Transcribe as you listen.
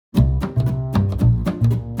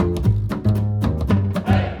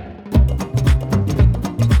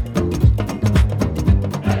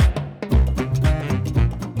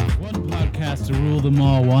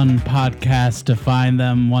podcast to find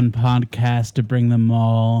them, one podcast to bring them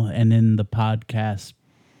all, and in the podcast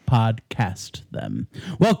them.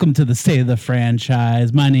 Welcome to the State of the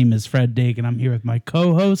Franchise. My name is Fred Dake, and I'm here with my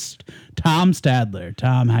co-host, Tom Stadler.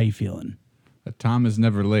 Tom, how you feeling? Tom is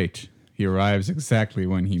never late. He arrives exactly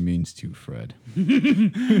when he means to, Fred.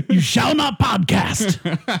 You shall not podcast.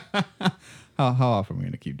 How often are we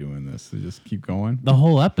going to keep doing this? So just keep going? The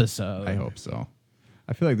whole episode. I hope so.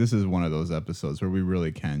 I feel like this is one of those episodes where we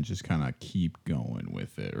really can just kind of keep going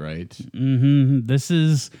with it, right? Mm-hmm. This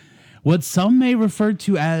is what some may refer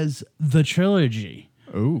to as the trilogy.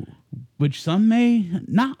 Ooh. Which some may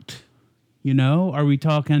not. You know, are we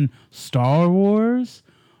talking Star Wars?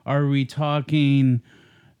 Are we talking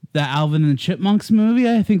the Alvin and the Chipmunks movie?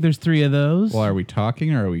 I think there's 3 of those. Well, are we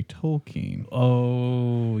talking or are we Tolkien?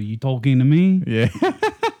 Oh, you talking to me? Yeah.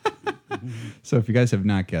 So if you guys have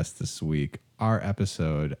not guessed this week, our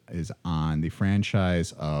episode is on the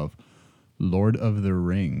franchise of Lord of the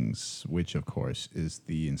Rings, which, of course, is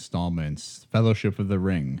the installments Fellowship of the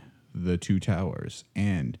Ring, The Two Towers,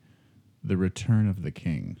 and The Return of the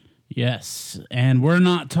King. Yes, and we're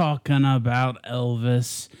not talking about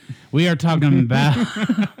Elvis. We are talking about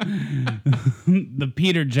the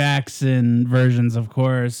Peter Jackson versions, of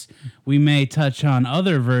course. We may touch on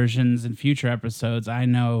other versions in future episodes. I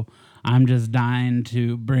know I'm just dying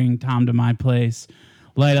to bring Tom to my place,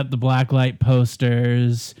 light up the blacklight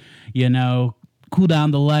posters, you know, cool down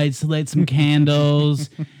the lights, light some candles,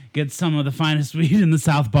 get some of the finest weed in the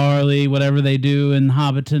South Barley, whatever they do in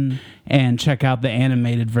Hobbiton, and check out the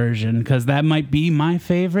animated version, because that might be my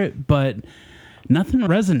favorite, but nothing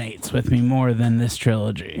resonates with me more than this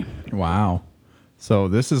trilogy. Wow. So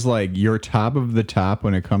this is like your top of the top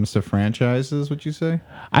when it comes to franchises, would you say?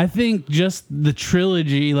 I think just the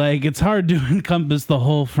trilogy, like, it's hard to encompass the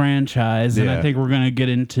whole franchise, and I think we're going to get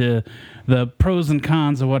into the pros and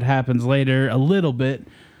cons of what happens later a little bit.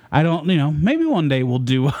 I don't, maybe one day we'll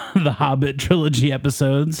do the Hobbit trilogy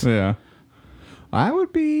episodes. Yeah. I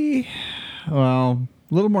would be, a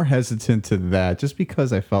little more hesitant to that just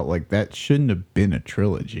because I felt like that shouldn't have been a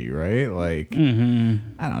trilogy, right? Like, I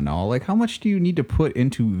don't know. Like, how much do you need to put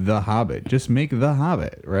into The Hobbit? Just make The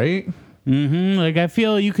Hobbit, right? Like, I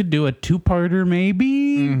feel you could do a 2-parter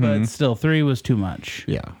maybe, but still 3 was too much.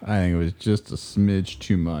 Yeah, I think it was just a smidge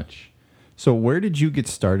too much. So where did you get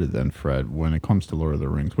started then, Fred, when it comes to Lord of the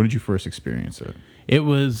Rings? When did you first experience it? It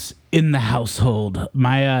was in the household.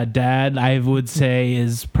 My dad, I would say,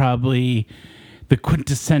 is probably the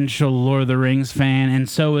quintessential Lord of the Rings fan, and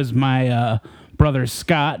so is my brother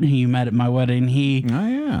Scott, who you met at my wedding.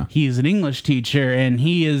 He's an English teacher, and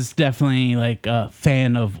he is definitely like a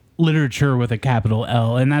fan of literature with a capital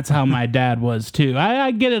L, and that's how my dad was too.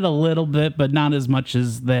 I get it a little bit, but not as much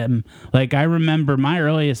as them. Like, I remember my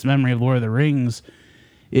earliest memory of Lord of the Rings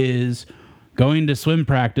is going to swim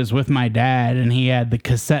practice with my dad, and he had the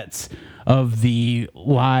cassettes of the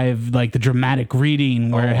live, like the dramatic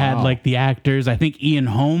reading where it had like the actors. I think Ian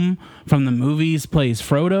Holm from the movies plays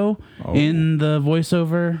Frodo in the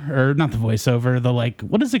voiceover, or not the voiceover, the like,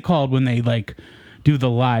 what is it called when they like do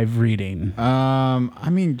the live reading?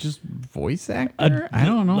 Just voice actor? I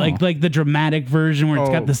don't know. Like the dramatic version where it's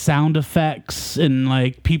got the sound effects and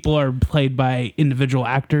like people are played by individual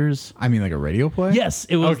actors. I mean, like a radio play? Yes,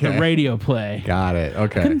 it was the radio play. Got it.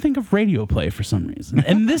 Okay. I couldn't think of radio play for some reason.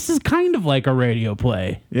 And this is kind of like a radio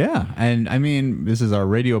play. Yeah. And I mean, this is our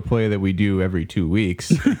radio play that we do every 2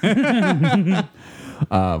 weeks.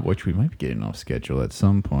 Which we might be getting off schedule at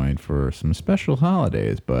some point for some special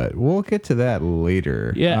holidays, but we'll get to that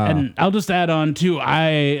later. Yeah, and I'll just add on too,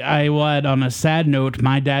 I will add on a sad note,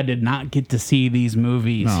 my dad did not get to see these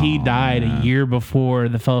movies. He died a year before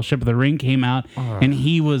the Fellowship of the Ring came out, and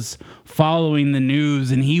he was following the news,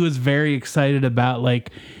 and he was very excited about, like,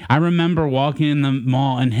 I remember walking in the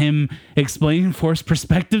mall and him explaining forced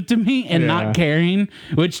perspective to me and not caring,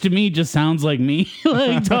 which to me just sounds like me,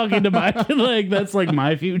 like talking to my, like, that's like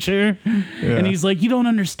my future. Yeah. And he's like, you don't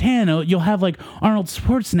understand. You'll have like Arnold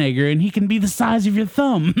Schwarzenegger and he can be the size of your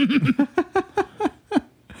thumb.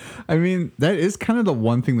 I mean, that is kind of the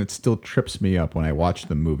one thing that still trips me up when I watch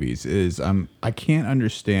the movies is I can't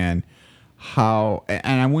understand how,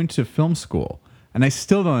 and I went to film school and I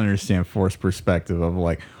still don't understand forced perspective of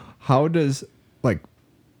like, how does like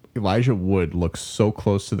Elijah Wood look so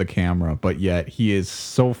close to the camera, but yet he is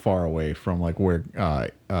so far away from like where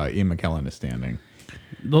Ian McKellen is standing?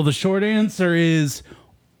 Well, the short answer is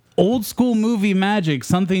old school movie magic,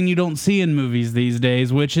 something you don't see in movies these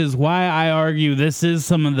days, which is why I argue this is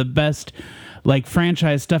some of the best like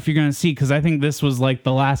franchise stuff you're going to see, because I think this was like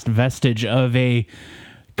the last vestige of a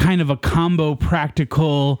kind of a combo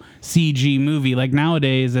practical CG movie. Like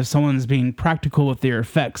nowadays, if someone's being practical with their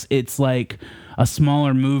effects, it's like a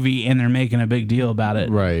smaller movie and they're making a big deal about it.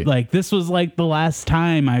 Right. Like this was like the last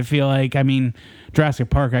time, I feel like. I mean, Jurassic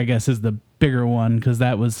Park, I guess, is the bigger one because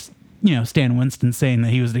that was, Stan Winston saying that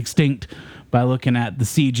he was extinct by looking at the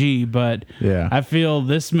CG. But Yeah. I feel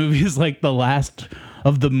this movie is like the last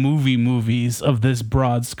of the movies of this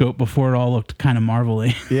broad scope before it all looked kind of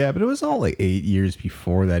marvelly. Yeah, but it was all like 8 years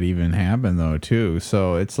before that even happened, though, too.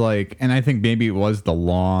 So it's like, and I think maybe it was the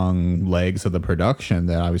long legs of the production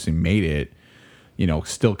that obviously made it,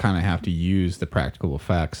 still kind of have to use the practical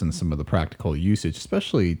effects and some of the practical usage,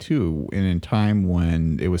 especially, too, in a time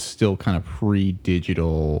when it was still kind of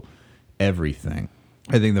pre-digital everything.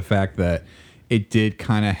 I think the fact that it did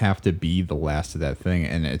kind of have to be the last of that thing,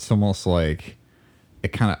 and it's almost like it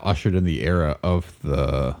kind of ushered in the era of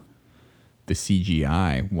the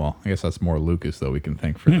CGI. Well, I guess that's more Lucas, though. We can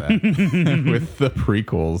thank for that with the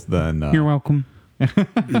prequels than. You're welcome.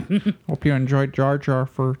 Hope you enjoyed Jar Jar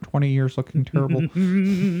for 20 years looking terrible.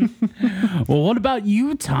 Well, what about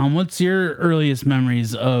you, Tom? What's your earliest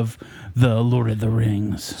memories of the Lord of the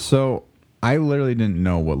Rings? So I literally didn't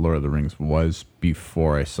know what Lord of the Rings was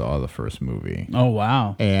before I saw the first movie. Oh,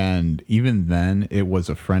 wow. And even then, it was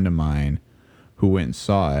a friend of mine who went and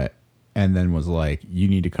saw it and then was like, you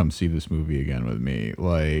need to come see this movie again with me.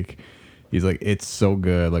 Like, he's like, it's so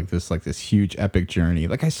good. Like this huge epic journey.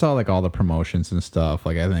 Like I saw like all the promotions and stuff.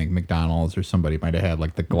 Like I think McDonald's or somebody might have had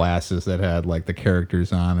like the glasses that had like the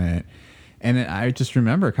characters on it. And I just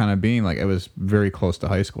remember kind of being like, I was very close to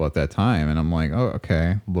high school at that time. And I'm like, oh,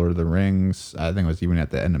 okay, Lord of the Rings. I think it was even at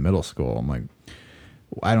the end of middle school. I'm like,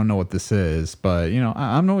 I don't know what this is, but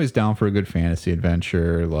I'm always down for a good fantasy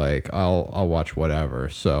adventure. Like I'll watch whatever.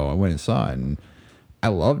 So I went and saw it and I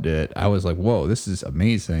loved it. I was like, whoa, this is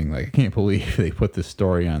amazing. Like I can't believe they put this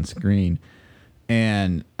story on screen.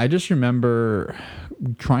 And I just remember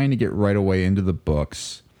trying to get right away into the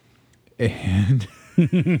books, and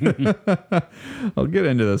I'll get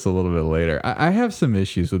into this a little bit later. I have some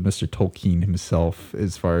issues with Mr. Tolkien himself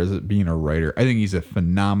as far as it being a writer. I think he's a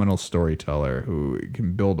phenomenal storyteller who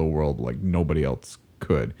can build a world like nobody else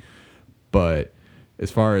could. But as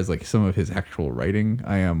far as like some of his actual writing,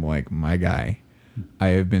 I am like, my guy, I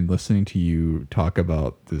have been listening to you talk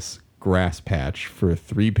about this grass patch for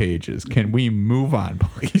 3 pages. Can we move on,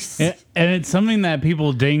 please? And it's something that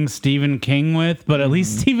people ding Stephen King with, but at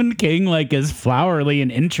least Stephen King like is flowery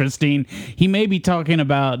and interesting. He may be talking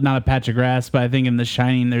about not a patch of grass, but I think in The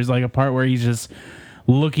Shining there's like a part where he's just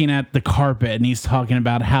looking at the carpet and he's talking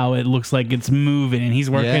about how it looks like it's moving, and he's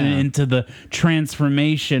working into the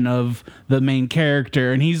transformation of the main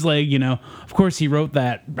character. And he's like, of course he wrote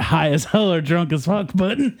that high as hell or drunk as fuck,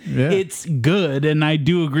 but it's good. And I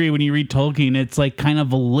do agree, when you read Tolkien, it's like kind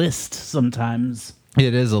of a list sometimes.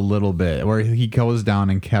 It is a little bit where he goes down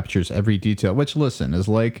and captures every detail, which, listen, is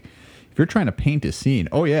like, if you're trying to paint a scene,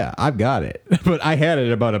 oh yeah, I've got it. But I had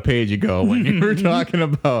it about a page ago when you were talking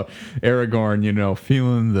about Aragorn,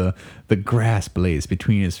 feeling the grass blades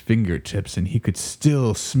between his fingertips, and he could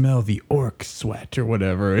still smell the orc sweat or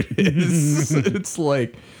whatever it is. It's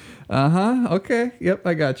like, okay, yep,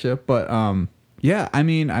 I got you. But yeah, I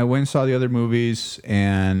mean, I went and saw the other movies,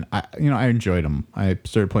 and I enjoyed them. I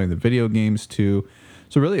started playing the video games too.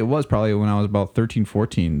 So really, it was probably when I was about 13,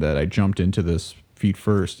 14 that I jumped into this feet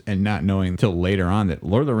first, and not knowing until later on that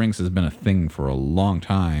Lord of the Rings has been a thing for a long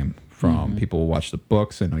time. From people who watch the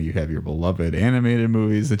books. I know you have your beloved animated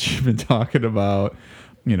movies that you've been talking about,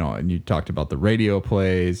 and you talked about the radio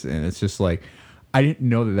plays, and it's just like, I didn't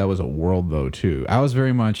know that was a world, though, too. I was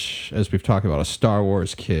very much, as we've talked about, a Star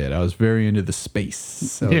Wars kid. I was very into the space.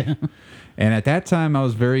 So. Yeah. And at that time, I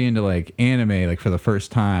was very into like anime. Like for the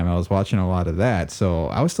first time, I was watching a lot of that. So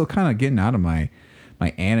I was still kind of getting out of my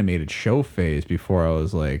animated show phase before I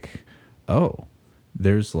was like, oh,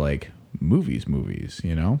 there's like movies,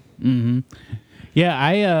 Mm-hmm.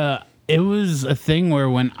 Yeah, it was a thing where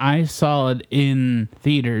when I saw it in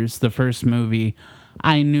theaters, the first movie,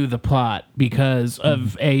 I knew the plot because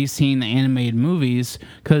of seeing the animated movies,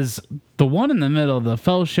 because the one in the middle, the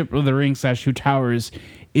Fellowship of the Ring / Two Towers,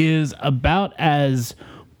 is about as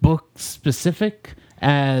book specific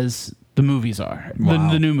as the movies are. Wow.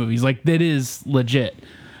 The new movies, like, that is legit.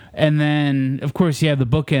 And then, of course, you have the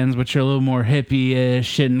bookends, which are a little more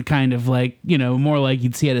hippie-ish and kind of like, more like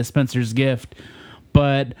you'd see at a Spencer's Gift.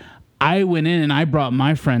 But I went in and I brought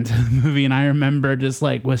my friend to the movie, and I remember just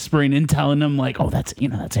like whispering and telling them like, oh, that's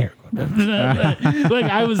Aragorn. Like,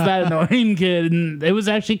 I was that annoying kid, and it was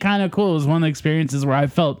actually kind of cool. It was one of the experiences where I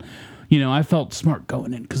felt, I felt smart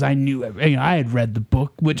going in because I knew I had read the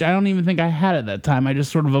book, which I don't even think I had at that time. I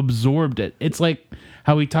just sort of absorbed it. It's like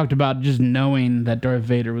how we talked about just knowing that Darth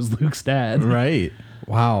Vader was Luke's dad. Right.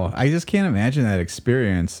 Wow. I just can't imagine that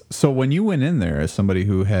experience. So when you went in there as somebody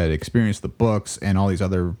who had experienced the books and all these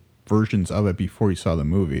other versions of it before you saw the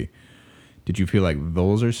movie, did you feel like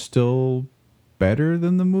those are still better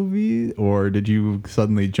than the movie, or did you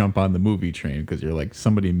suddenly jump on the movie train because you're like,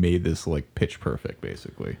 somebody made this like pitch perfect,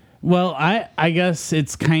 basically? Well, I guess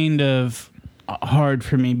it's kind of hard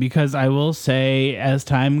for me because I will say, as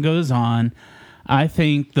time goes on, I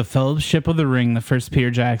think the Fellowship of the Ring, the first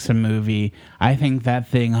Peter Jackson movie, I think that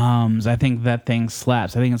thing hums. I think that thing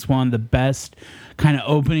slaps. I think it's one of the best kind of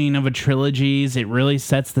opening of a trilogies. It really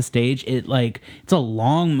sets the stage. It's a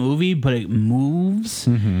long movie, but it moves.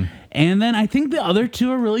 Mm-hmm. And then I think the other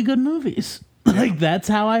two are really good movies. Like, that's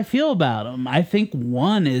how I feel about them. I think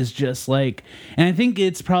one is just like, and I think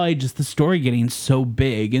it's probably just the story getting so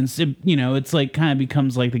big. And, it's like kind of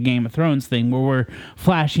becomes like the Game of Thrones thing where we're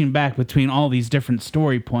flashing back between all these different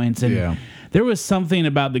story points. And there was something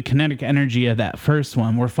about the kinetic energy of that first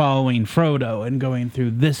one. We're following Frodo and going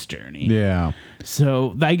through this journey. Yeah.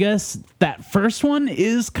 So I guess that first one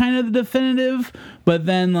is kind of the definitive, but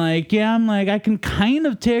then I can kind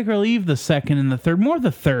of take or leave the second and the third. More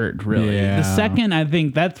the third, really. Yeah. The second, I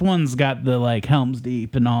think that one's got the Helm's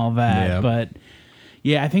Deep and all that. Yep. But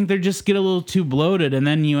yeah, I think they just get a little too bloated. And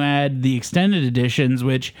then you add the extended editions,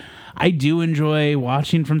 which I do enjoy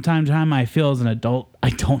watching from time to time. I feel as an adult, I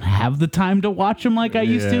don't have the time to watch them like I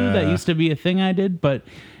used to. That used to be a thing I did, but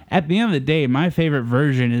at the end of the day, my favorite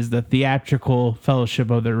version is the theatrical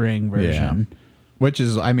Fellowship of the Ring version. Yeah. Which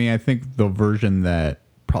is, I think, the version that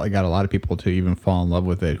probably got a lot of people to even fall in love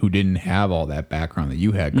with it who didn't have all that background that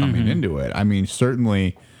you had coming into it. I mean,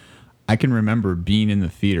 certainly, I can remember being in the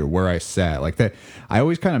theater where I sat. Like that, I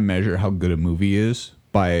always kind of measure how good a movie is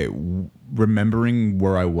by remembering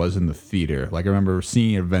where I was in the theater. Like, I remember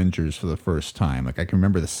seeing Avengers for the first time. Like, I can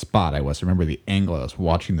remember the spot I was. I remember the angle I was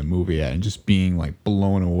watching the movie at and just being,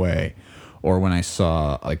 blown away. Or when I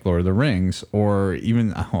saw, Lord of the Rings, or even,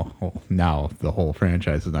 now the whole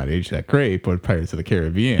franchise is not aged that great, but Pirates of the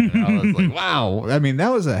Caribbean. And I was like, wow. I mean,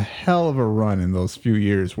 that was a hell of a run in those few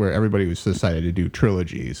years where everybody was decided to do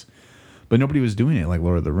trilogies. But nobody was doing it like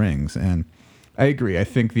Lord of the Rings. And I agree. I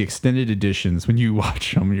think the extended editions, when you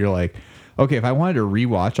watch them, you're like, okay, if I wanted to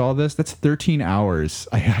rewatch all this, that's 13 hours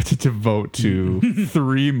I have to devote to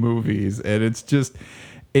 3 movies. And it's just,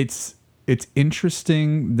 it's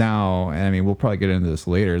interesting now, and I mean, we'll probably get into this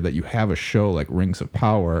later, that you have a show like Rings of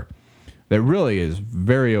Power that really is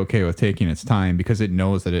very okay with taking its time because it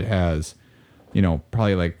knows that it has,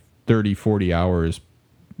 probably 30, 40 hours,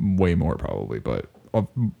 way more probably, but of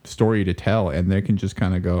story to tell. And they can just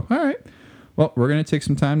kind of go, all right, well, we're going to take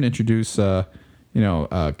some time to introduce,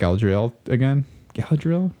 Galadriel again.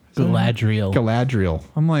 Galadriel? Galadriel.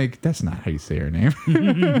 I'm like, that's not how you say her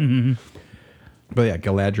name. But yeah,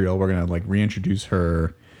 Galadriel, we're going to reintroduce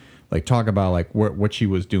her, talk about what she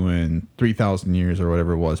was doing 3,000 years or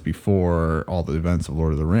whatever it was before all the events of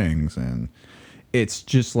Lord of the Rings. And it's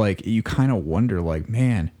just you kind of wonder,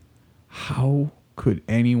 man, how could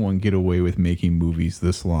anyone get away with making movies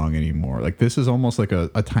this long anymore? This is almost like a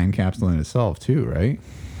time capsule in itself too, right?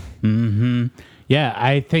 Mm-hmm. Yeah,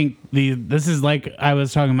 I think this is like I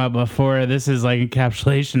was talking about before. This is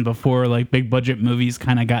encapsulation before big budget movies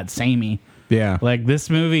kind of got samey. Yeah. This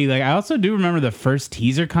movie, I also do remember the first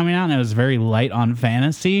teaser coming out and it was very light on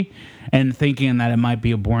fantasy and thinking that it might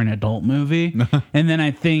be a boring adult movie. And then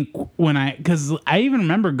I think because I even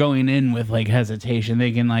remember going in with hesitation,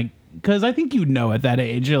 thinking because I think at that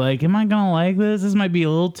age, you're like, am I going to like this? This might be a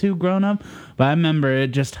little too grown up. But I remember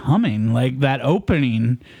it just humming. That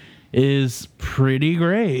opening is pretty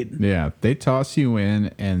great. Yeah. They toss you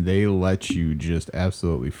in and they let you just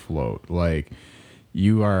absolutely float.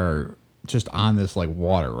 You are just on this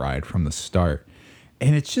water ride from the start.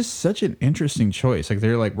 And it's just such an interesting choice.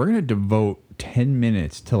 They're we're going to devote 10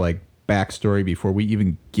 minutes to backstory before we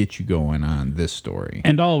even get you going on this story.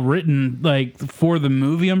 And all written for the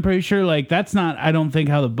movie, I'm pretty sure. That's not, I don't think,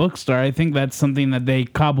 how the books start. I think that's something that they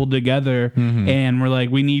cobbled together and we're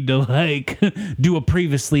we need to do a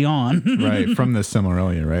previously on. Right, from the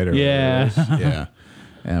Silmarillion, right? Or yeah. Yeah.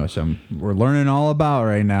 Yeah, which we're learning all about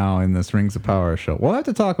right now in this Rings of Power show. We'll have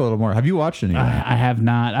to talk a little more. Have you watched any of that? I have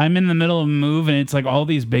not. I'm in the middle of a move, and it's all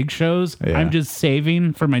these big shows. Yeah. I'm just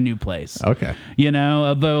saving for my new place. Okay.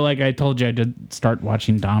 Although, I told you, I did start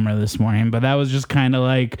watching Dahmer this morning, but that was just kind of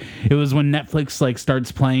it was when Netflix,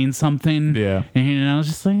 starts playing something. Yeah. And, I was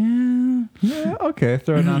just Yeah, okay,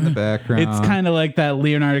 throw it on the background. It's kind of like that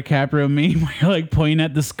Leonardo DiCaprio meme where you're like pointing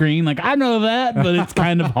at the screen, like, I know that, but it's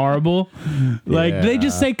kind of horrible. Like, did they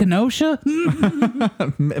just say Kenosha?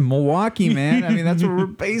 Milwaukee, man. I mean, that's where we're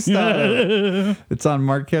based out of. It's on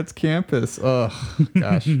Marquette's campus. Oh,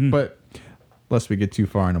 gosh. But lest we get too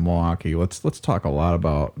far into Milwaukee, let's talk a lot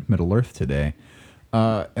about Middle Earth today.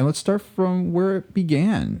 And let's start from where it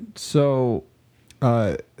began. So,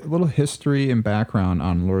 a little history and background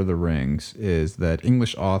on Lord of the Rings is that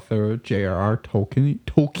English author J.R.R.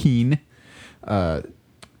 Tolkien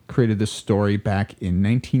created this story back in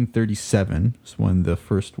 1937. Is when the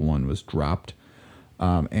first one was dropped.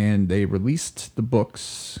 And they released the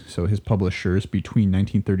books, so his publishers, between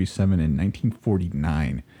 1937 and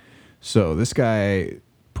 1949. So this guy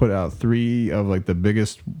put out 3 of like the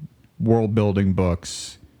biggest world building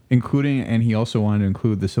books, including, and he also wanted to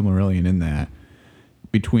include the Silmarillion in that,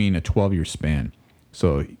 between a 12-year span.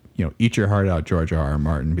 So, eat your heart out, George R.R.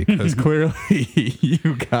 Martin, because clearly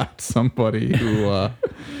you got somebody who...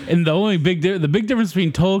 And the big difference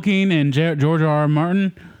between Tolkien and George R.R.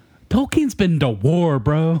 Martin, Tolkien's been to war,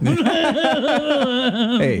 bro.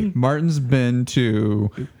 Hey, Martin's been to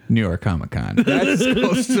New York Comic Con. That's as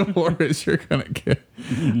close to war as you're going to get.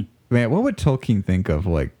 Man, what would Tolkien think of,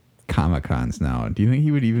 like, Comic Cons now? Do you think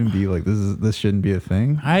he would even be like, this shouldn't be a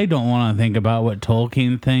thing? I don't want to think about what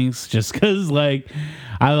Tolkien thinks, just because, like,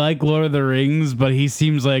 I like Lord of the Rings, but he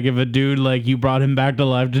seems like if a dude like you brought him back to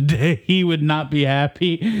life today, he would not be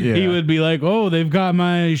happy. Yeah. He would be like, oh, they've got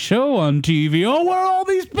my show on TV. Oh, what are all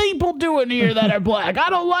these people doing here that are black? I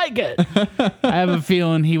don't like it. I have a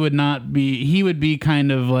feeling he would not be. He would be kind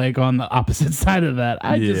of like on the opposite side of that.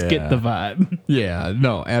 I just get the vibe. Yeah,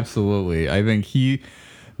 no, absolutely. I think he.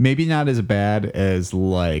 Maybe not as bad as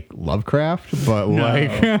like Lovecraft, but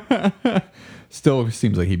like still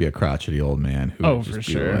seems like he'd be a crotchety old man who would just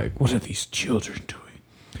be like, what are these children doing?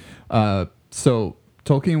 So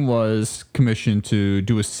Tolkien was commissioned to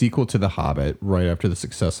do a sequel to The Hobbit right after the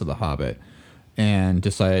success of The Hobbit, and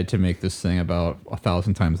decided to make this thing about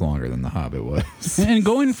 1,000 times longer than The Hobbit was. And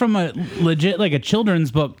going from a legit like a children's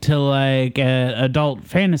book to like an adult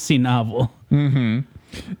fantasy novel. Mm-hmm.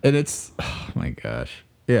 And it's, oh my gosh.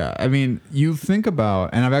 Yeah, I mean, you think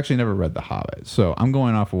about, and I've actually never read The Hobbit, so I'm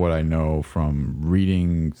going off of what I know from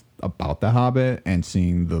reading about The Hobbit and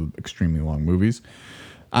seeing the extremely long movies.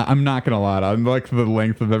 I'm not going to lie, I'm like the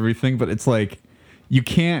length of everything, but it's like, you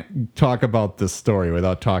can't talk about this story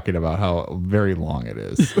without talking about how very long it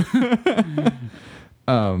is.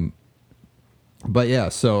 But yeah,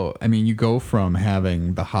 so, I mean, you go from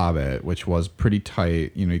having The Hobbit, which was pretty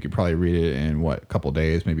tight. You could probably read it in, a couple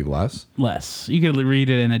days, maybe less? Less. You could read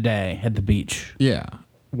it in a day at the beach. Yeah.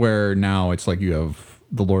 Where now it's like you have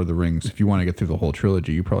The Lord of the Rings. If you want to get through the whole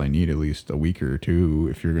trilogy, you probably need at least a week or 2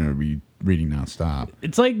 if you're going to be reading nonstop.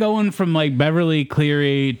 It's like going from, like, Beverly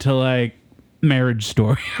Cleary to, like, Marriage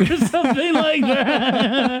Story or something like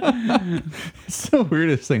that. It's the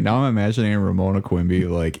weirdest thing. Now I'm imagining Ramona Quimby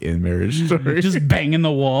like in Marriage Story, just banging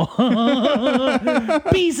the wall.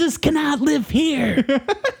 Beezus cannot live here.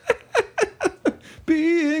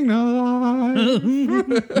 Being alive.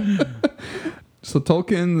 So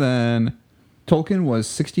Tolkien was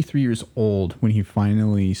 63 years old when he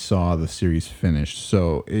finally saw the series finished.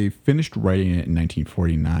 So he finished writing it in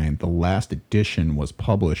 1949. The last edition was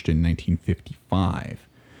published in 1955.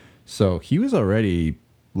 So he was already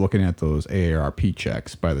looking at those AARP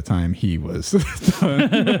checks by the time he was done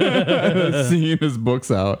seeing his books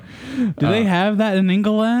out. Do they have that in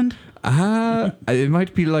England? It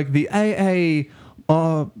might be like the AA...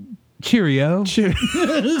 Cheerio.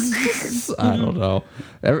 I don't know.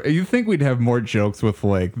 You think we'd have more jokes with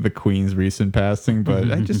like the Queen's recent passing,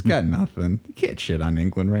 but I just got nothing. You can't shit on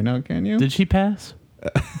England right now, can you? Did she pass?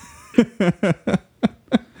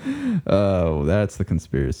 Oh, that's the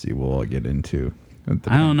conspiracy we'll all get into.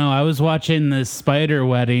 I don't know. I was watching this spider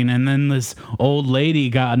wedding, and then this old lady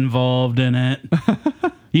got involved in it.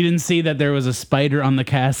 You didn't see that there was a spider on the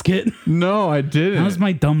casket? No, I didn't. That was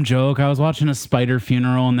my dumb joke. I was watching a spider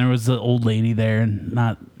funeral, and there was an old lady there, and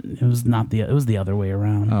it was the other way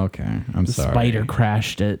around. Okay, I'm sorry. The spider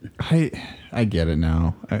crashed it. I get it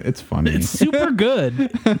now. It's funny. It's super good.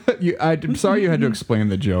 I'm sorry you had to explain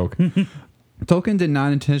the joke. Tolkien did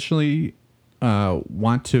not intentionally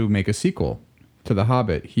want to make a sequel to The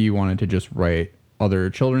Hobbit. He wanted to just write other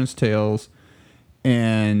children's tales,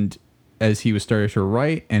 and as he was starting to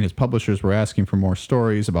write and his publishers were asking for more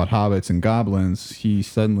stories about hobbits and goblins, he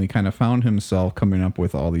suddenly kind of found himself coming up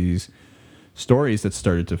with all these stories that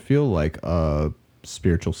started to feel like a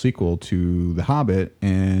spiritual sequel to The Hobbit,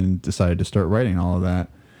 and decided to start writing all of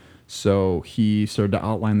that. So he started to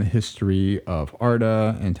outline the history of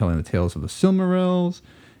Arda and telling the tales of the Silmarils,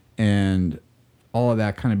 and all of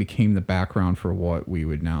that kind of became the background for what we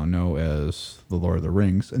would now know as the Lord of the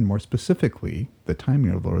Rings, and more specifically, the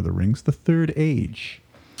timing of Lord of the Rings, the Third Age.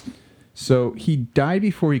 So he died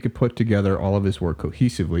before he could put together all of his work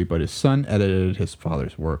cohesively, but his son edited his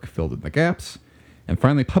father's work, filled in the gaps, and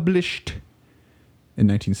finally published in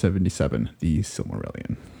 1977, The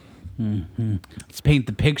Silmarillion. Let's paint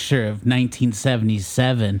the picture of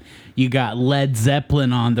 1977. You got Led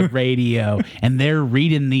Zeppelin on the radio, and they're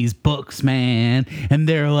reading these books, man. And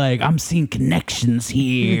they're like, I'm seeing connections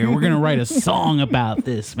here. We're going to write a song about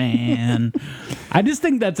this, man. I just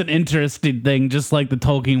think that's an interesting thing, just like the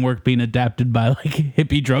Tolkien work being adapted by like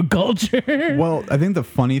hippie drug culture. Well, I think the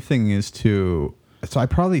funny thing is, too, so I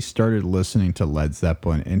probably started listening to Led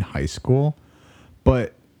Zeppelin in high school,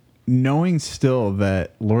 but knowing still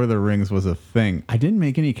that Lord of the Rings was a thing, I didn't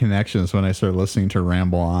make any connections when I started listening to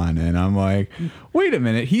Ramble On. And I'm like, wait a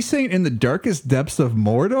minute. He's saying in the darkest depths of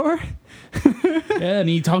Mordor? Yeah, and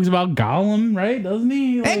he talks about Gollum, right? Doesn't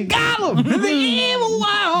he? Like, And Gollum! The evil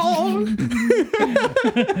world!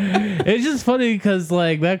 it's just funny because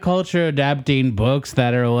like that culture adapting books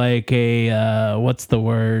that are like a what's the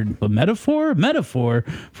word? A metaphor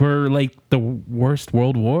for like the worst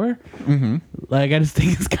world war. Mm-hmm. Like I just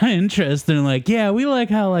think it's kind of interesting. Like, yeah, we like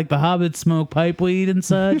how like the hobbits smoke pipe weed and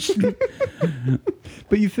such.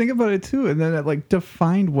 But you think about it too, and then it like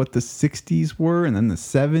defined what the 60s were, and then the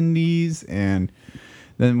 70s, and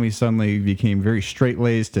then we suddenly became very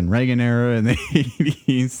straight-laced in Reagan era and the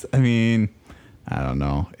 80s. I mean, I don't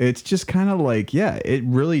know. It's just kind of like, yeah, it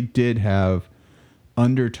really did have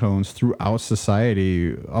undertones throughout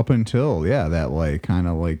society up until, yeah, that like kind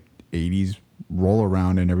of like 80s roll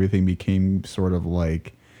around and everything became sort of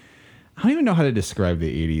like, I don't even know how to describe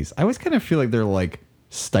the 80s. I always kind of feel like they're like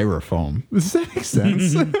styrofoam. Does that make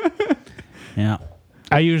sense? Yeah.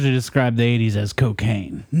 I usually describe the 80s as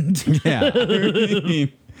cocaine. Yeah.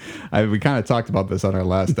 We kind of talked about this on our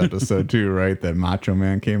last episode too, right? That Macho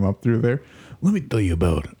Man came up through there. Let me tell you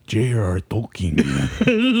about J.R.R. Tolkien.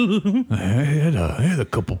 I had a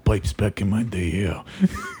couple pipes back in my day, yeah.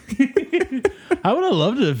 I would have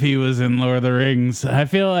loved it if he was in Lord of the Rings. I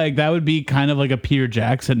feel like that would be kind of like a Peter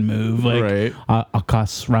Jackson move. Like, right. I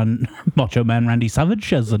cast Macho Man Randy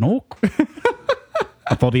Savage as an orc.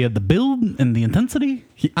 I thought he had the build and the intensity.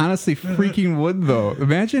 He honestly freaking would, though.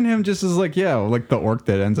 Imagine him just as like, yeah, like the orc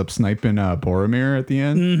that ends up sniping Boromir at the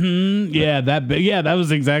end. Mm-hmm. Yeah, that big. Yeah, that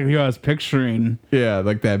was exactly what I was picturing. Yeah,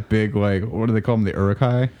 like that big, like, what do they call him? The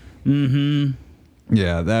Uruk-hai? Mm-hmm.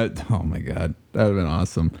 Yeah, oh my God. That would have been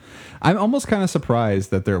awesome. I'm almost kind of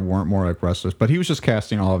surprised that there weren't more like wrestlers, but he was just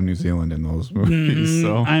casting all of New Zealand in those movies. Mm-hmm.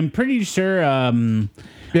 So I'm pretty sure.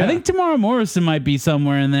 I think Tamara Morrison might be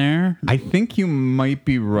somewhere in there. I think you might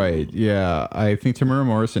be right. Yeah, I think Tamara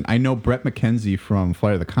Morrison. I know Brett McKenzie from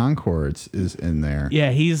Flight of the Conchords is in there.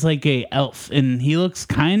 Yeah, he's like a elf, and he looks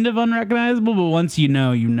kind of unrecognizable, but once you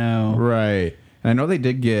know, you know. Right. And I know they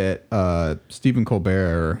did get Stephen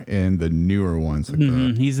Colbert in the newer ones.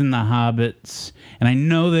 Like He's in The Hobbits. And I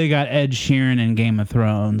know they got Ed Sheeran in Game of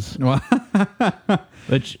Thrones.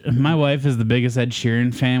 Which my wife is the biggest Ed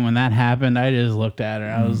Sheeran fan. When that happened, I just looked at her.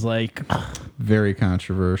 I was like... Very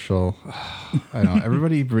controversial. I know.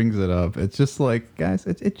 Everybody brings it up. It's just like, guys,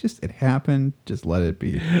 it happened. Just let it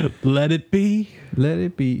be. Let it be. Let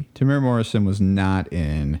it be. Tamara Morrison was not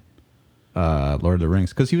in Lord of the Rings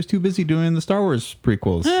because he was too busy doing the Star Wars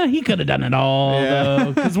prequels. He could have done it all,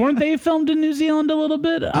 though. Because weren't they filmed in New Zealand a little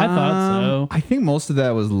bit? I thought so. I think most of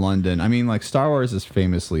that was London. I mean, like, Star Wars is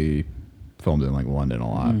famously filmed in, like, London a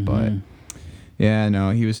lot. But, yeah,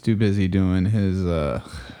 no, he was too busy doing his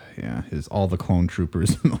all the clone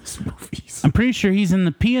troopers in those movies. I'm pretty sure he's in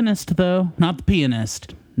The Pianist, though. Not The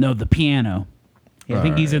Pianist. No, The Piano. Yeah, I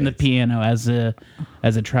think he's in The Piano as a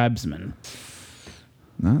tribesman.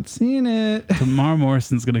 Not seeing it. Tamara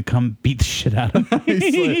Morrison's gonna come beat the shit out of me.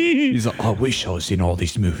 he's like, I wish I was in all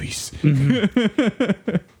these movies.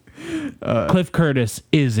 Cliff Curtis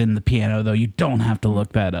is in The Piano, though. You don't have to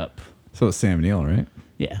look that up. So it's Sam Neill, right?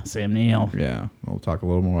 Yeah, Sam Neill. Yeah, we'll talk a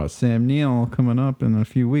little more about Sam Neill coming up in a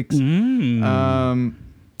few weeks.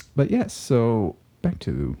 But yes, so back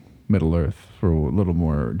to Middle Earth for a little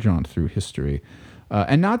more jaunt through history.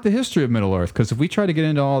 And not the history of Middle Earth, because if we try to get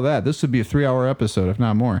into all that, this would be a 3-hour episode, if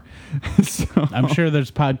not more. So, I'm sure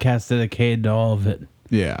there's podcasts dedicated to all of it.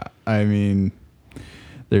 Yeah, I mean,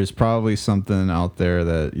 there's probably something out there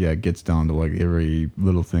that, gets down to like every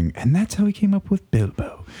little thing. And that's how he came up with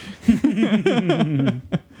Bilbo.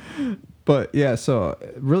 But yeah, so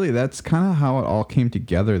really that's kind of how it all came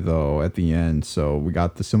together though at the end. So we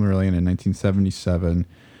got the Silmarillion in 1977.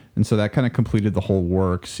 And so that kind of completed the whole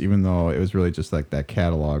works, even though it was really just like that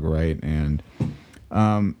catalog, right? And,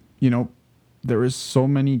 there was so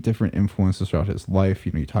many different influences throughout his life.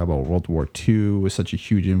 You talk about World War II was such a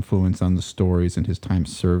huge influence on the stories and his time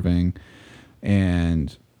serving.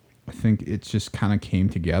 And I think it just kind of came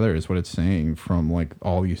together is what it's saying from like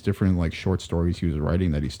all these different like short stories he was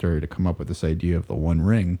writing that he started to come up with this idea of the One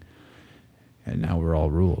Ring. And now we're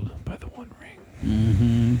all ruled by the One Ring.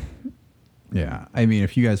 Mm-hmm. Yeah. I mean,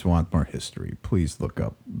 if you guys want more history, please look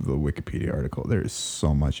up the Wikipedia article. There is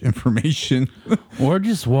so much information. Or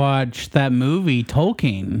just watch that movie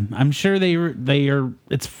Tolkien. I'm sure they are.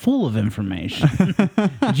 It's full of information.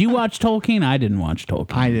 Did you watch Tolkien? I didn't watch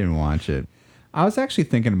Tolkien. I didn't watch it. I was actually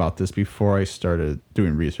thinking about this before I started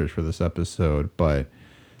doing research for this episode, but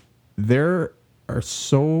there are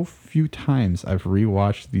so few times I've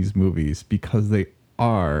rewatched these movies because they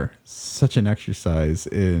are such an exercise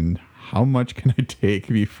in how much can I take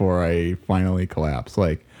before I finally collapse.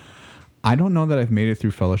 Like, I don't know that I've made it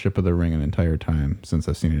through Fellowship of the Ring an entire time since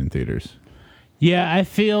I've seen it in theaters. Yeah, I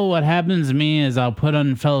feel what happens to me is I'll put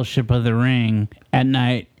on Fellowship of the Ring at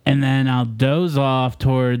night, and then I'll doze off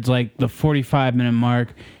towards like the 45-minute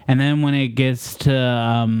mark, and then when it gets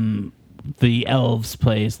to the elves'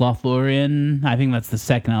 place, Lothlorien, I think that's the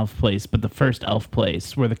second elf place, but the first elf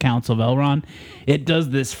place where the Council of Elrond, it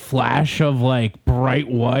does this flash of like bright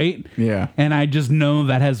white. Yeah. And I just know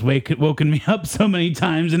that has woken me up so many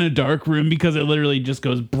times in a dark room because it literally just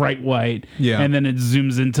goes bright white. Yeah. And then it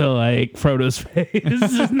zooms into like Frodo's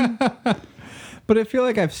face. But I feel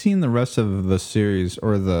like I've seen the rest of the series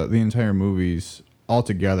or the entire movies all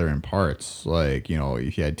together in parts. Like,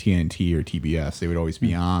 if you had TNT or TBS, they would always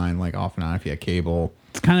be on, like off and on if you had cable.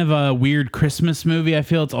 It's kind of a weird Christmas movie. I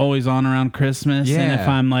feel it's always on around Christmas. Yeah. And if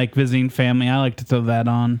I'm like visiting family, I like to throw that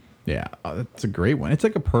on. Yeah, it's a great one. It's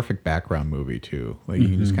like a perfect background movie too. Like you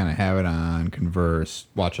can just kind of have it on, converse,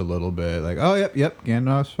 watch a little bit. Like, oh yep,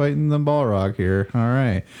 Gandalf's fighting the Balrog here. All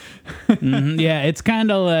right. Yeah, it's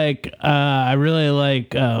kind of like I really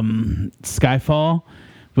like Skyfall,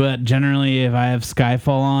 but generally if I have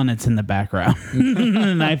Skyfall on, it's in the background,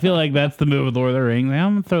 and I feel like that's the move with Lord of the Rings. Like,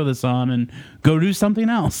 I'm gonna throw this on and go do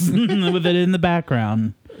something else with it in the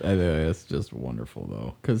background. It's just wonderful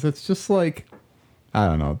though, because it's just like, I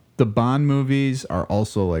don't know. The Bond movies are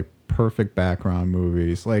also like perfect background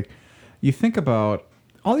movies. Like, you think about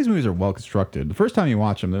all these movies are well constructed. The first time you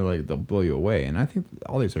watch them, they'll blow you away. And I think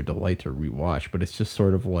all these are a delight to rewatch. But it's just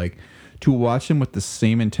sort of like to watch them with the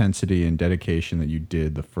same intensity and dedication that you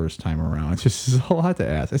did the first time around. It's just a lot to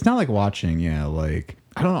ask. It's not like watching, like,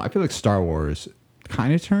 I don't know. I feel like Star Wars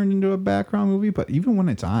kind of turned into a background movie. But even when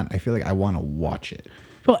it's on, I feel like I want to watch it.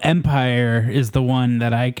 Well, Empire is the one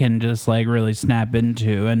that I can just like really snap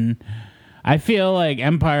into, and I feel like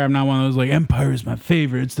Empire, I'm not one of those like Empire is my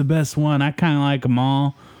favorite, it's the best one. I kind of like them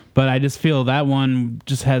all, but I just feel that one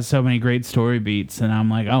just has so many great story beats, and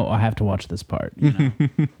I'm like, oh, I have to watch this part.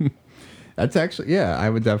 That's actually, I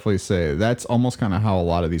would definitely say that's almost kind of how a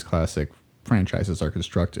lot of these classic franchises are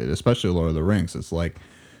constructed, especially Lord of the Rings. It's like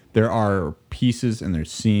there are pieces and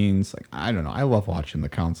there's scenes. Like, I don't know. I love watching the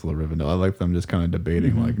Council of Rivendell. I like them just kind of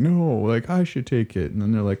debating, like, no, like I should take it, and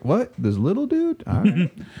then they're like, what? This little dude? All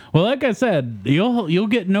right. Well, like I said, you'll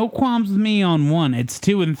get no qualms with me on 1. It's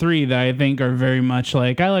 2 and 3 that I think are very much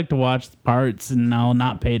like I like to watch the parts and I'll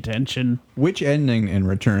not pay attention. Which ending in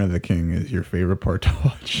Return of the King is your favorite part to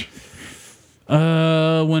watch?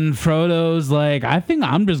 When Frodo's like, I think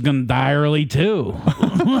I'm just gonna die early too.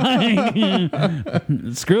 Like,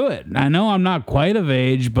 screw it. I know I'm not quite of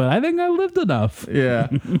age, but I think I lived enough. Yeah.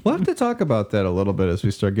 We'll have to talk about that a little bit as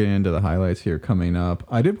we start getting into the highlights here coming up.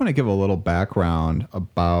 I did want to give a little background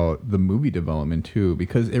about the movie development too,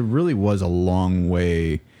 because it really was a long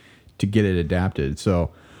way to get it adapted.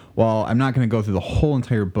 So while I'm not going to go through the whole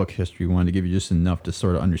entire book history, I wanted to give you just enough to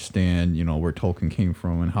sort of understand, where Tolkien came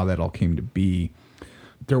from and how that all came to be.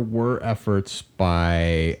 There were efforts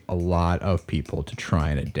by a lot of people to try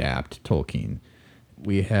and adapt Tolkien.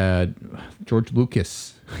 We had George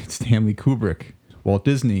Lucas, Stanley Kubrick, Walt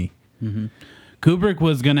Disney. Mm-hmm. Kubrick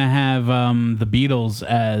was going to have the Beatles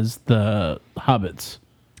as the Hobbits.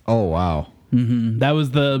 Oh, wow. Mm-hmm. That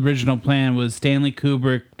was the original plan, was Stanley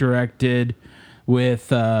Kubrick directed with,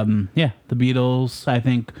 the Beatles. I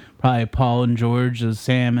think probably Paul and George as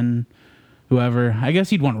Sam and whoever. I guess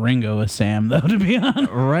he'd want Ringo as Sam, though, to be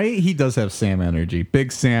honest. Right? He does have Sam energy.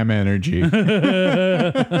 Big Sam energy.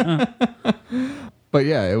 But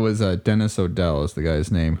yeah, it was Dennis O'Dell is the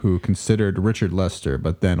guy's name, who considered Richard Lester,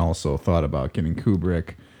 but then also thought about getting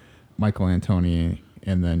Kubrick. Michael Antoni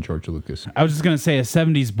and then George Lucas. I was just gonna say a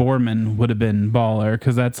 '70s Borman would have been baller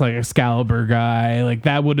because that's like Excalibur guy. Like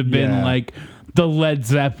that would have been like the Led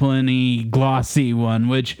Zeppelin-y glossy one,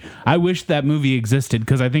 which I wish that movie existed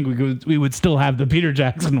because I think we would still have the Peter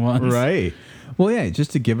Jackson ones. Right. Well, yeah,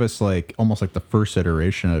 just to give us like almost like the first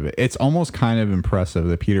iteration of it. It's almost kind of impressive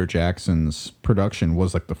that Peter Jackson's production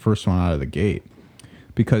was like the first one out of the gate.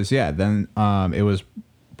 Because then it was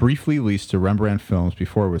briefly leased to Rembrandt Films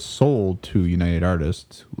before it was sold to United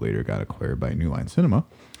Artists, who later got acquired by New Line Cinema.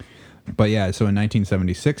 But yeah, so in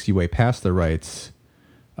 1976, UA passed the rights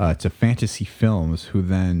to Fantasy Films, who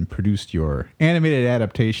then produced your animated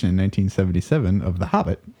adaptation in 1977 of The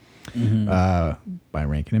Hobbit by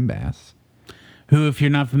Rankin and Bass. Who, if you're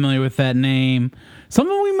not familiar with that name,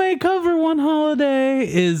 someone we may cover one holiday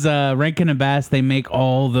is Rankin and Bass. They make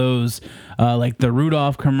all those like the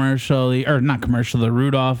Rudolph commercial, or not commercial, the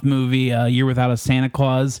Rudolph movie, Year Without a Santa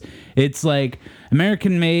Claus. It's like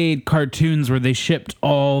American-made cartoons where they shipped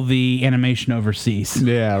all the animation overseas.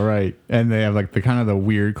 Yeah, right. And they have like the kind of the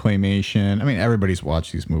weird claymation. I mean, everybody's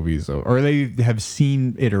watched these movies, or they have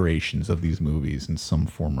seen iterations of these movies in some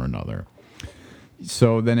form or another.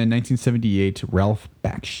 So then in 1978, Ralph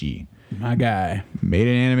Bakshi, my guy, made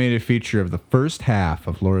an animated feature of the first half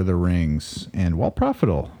of Lord of the Rings. And while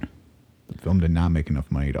profitable, the film did not make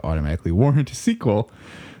enough money to automatically warrant a sequel.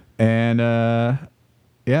 And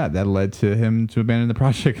that led to him to abandon the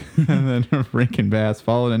project. And then Rankin Bass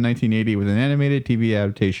followed in 1980 with an animated TV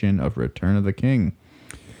adaptation of Return of the King.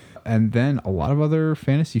 And then a lot of other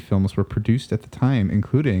fantasy films were produced at the time,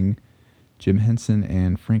 including Jim Henson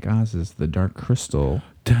and Frank Oz's The Dark Crystal.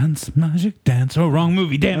 Dance, magic, dance. Oh, wrong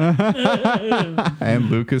movie, damn it. And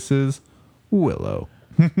Lucas's Willow.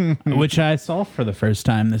 Which I saw for the first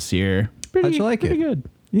time this year. How'd you like pretty it? Good.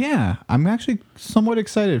 Yeah, I'm actually somewhat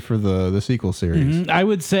excited for the sequel series. I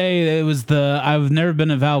would say it was I've never been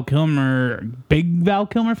a big Val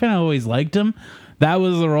Kilmer fan. I always liked him. That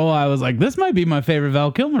was the role I was like, this might be my favorite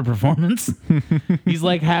Val Kilmer performance. He's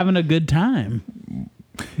like having a good time.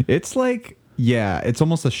 It's like, it's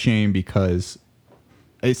almost a shame because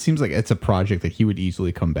it seems like it's a project that he would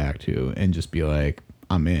easily come back to and just be like,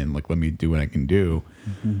 I'm in, like, let me do what I can do.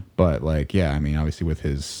 But like, I mean, obviously with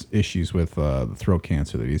his issues with the throat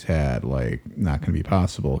cancer that he's had, like, not going to be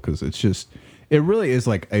possible because it really is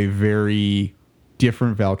like a very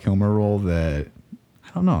different Val Kilmer role that, I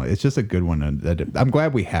don't know, it's just a good one. I'm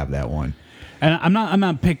glad we have that one. And I'm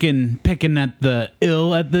not picking at the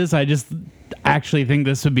ill at this. I just actually think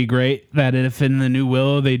this would be great that if in the new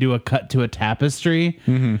Willow they do a cut to a tapestry,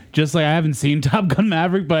 just like I haven't seen Top Gun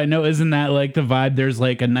Maverick, but I know isn't that like the vibe? There's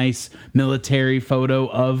like a nice military photo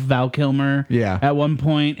of Val Kilmer at one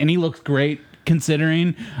point, and he looks great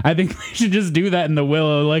considering. I think they should just do that in the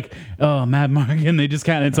Willow, like, oh, Mad Morgan, they just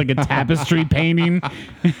kind of, it's like a tapestry painting.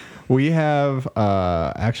 We have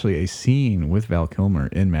actually a scene with Val Kilmer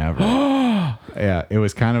in Maverick. Yeah, it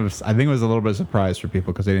was kind of, I think it was a little bit of a surprise for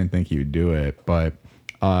people because they didn't think he would do it. But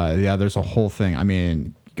there's a whole thing. I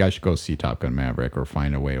mean, you guys should go see Top Gun Maverick or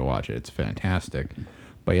find a way to watch it. It's fantastic.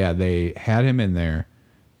 But yeah, they had him in there.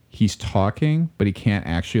 He's talking, but he can't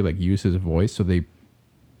actually like use his voice. So they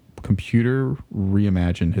computer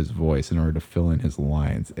reimagined his voice in order to fill in his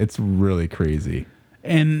lines. It's really crazy.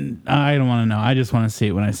 And I don't want to know. I just want to see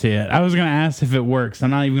it when I see it. I was going to ask if it works. I'm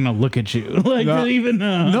not even going to look at you. Like, no, even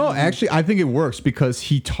No, actually, I think it works because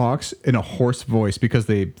he talks in a hoarse voice because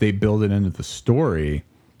they build it into the story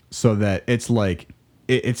so that it's like,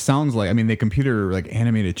 it sounds like, I mean, they computer like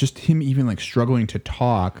animated just him even like struggling to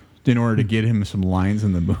talk in order to get him some lines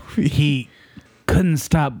in the movie. He couldn't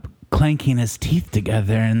stop clanking his teeth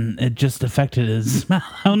together and it just affected his smell.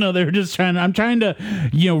 I don't know. They were just I'm trying to,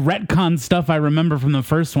 retcon stuff I remember from the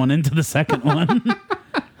first one into the second one.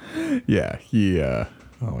 Yeah.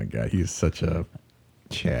 Oh my God. He's such a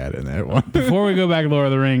Chad in that one. Before we go back to Lord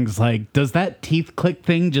of the Rings, like, does that teeth click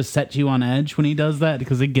thing just set you on edge when he does that?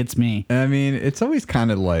 Because it gets me. I mean, it's always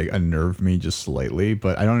kind of like unnerved me just slightly,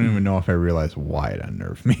 but I don't even know if I realize why it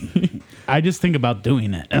unnerved me. I just think about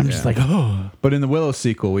doing it. I'm just like, oh. But in the Willow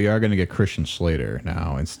sequel, we are going to get Christian Slater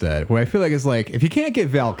now instead. Who I feel like is like, if you can't get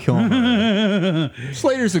Val Kilmer,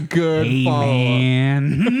 Slater's a good follow-up.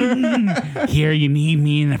 Man. Here you need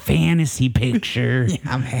me in a fantasy picture. Yeah,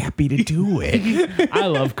 I'm happy to do it. I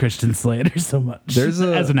love Christian Slater so much as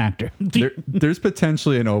an actor. There's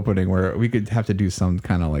potentially an opening where we could have to do some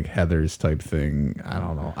kind of like Heathers type thing. I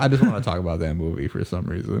don't know. I just want to talk about that movie for some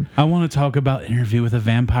reason. I want to talk about Interview with a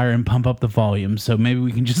Vampire and Pump Up the Volume. So maybe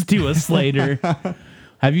we can just do a Slater.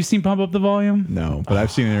 Have you seen Pump Up the Volume? No, but I've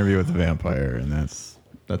seen Interview with the Vampire, and that's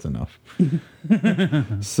enough.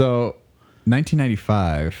 So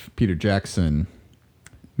 1995, Peter Jackson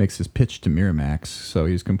makes his pitch to Miramax. So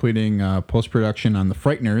he's completing post-production on The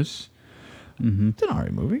Frighteners. It's an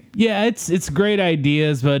alright movie. Yeah, it's great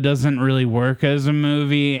ideas, but it doesn't really work as a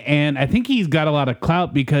movie. And I think he's got a lot of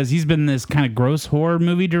clout because he's been this kind of gross horror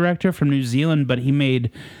movie director from New Zealand, but he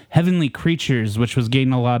made Heavenly Creatures, which was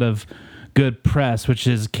getting a lot of good press, which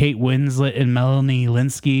is Kate Winslet and Melanie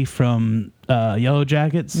Linsky from Yellow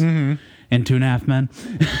Jackets and 2.5 Men.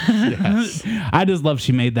 Yes. I just love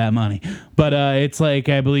she made that money. But it's like,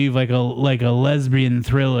 I believe, like a lesbian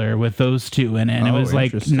thriller with those two in it. And it was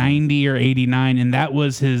like 90 or 89, and that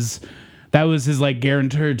was his like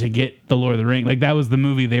guarantor to get the Lord of the Rings. Like that was the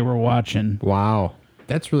movie they were watching. Wow.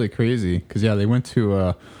 That's really crazy. Because, yeah, they went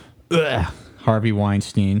to Harvey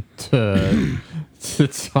Weinstein to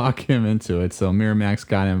talk him into it. So Miramax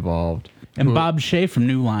got involved. And Bob Shea from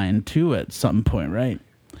New Line, too, at some point, right?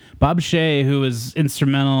 Bob Shea, who was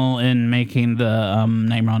instrumental in making the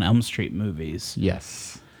Nightmare on Elm Street movies.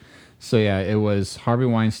 Yes. So, yeah, it was Harvey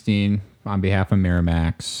Weinstein on behalf of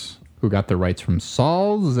Miramax, who got the rights from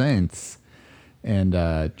Saul Zaentz. And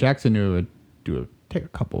Jackson knew it would take a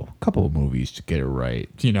couple of movies to get it right.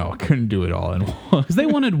 You know, couldn't do it all in one. Because they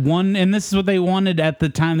wanted one, and this is what they wanted at the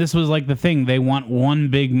time. This was like the thing. They want one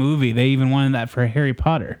big movie. They even wanted that for Harry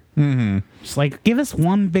Potter. Mm-hmm. Just like, give us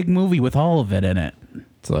one big movie with all of it in it.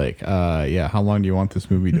 It's like, yeah, how long do you want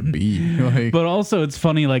this movie to be? Like, but also, it's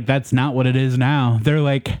funny, like, that's not what it is now. They're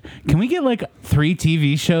like, can we get, like, 3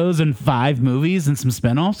 TV shows and 5 movies and some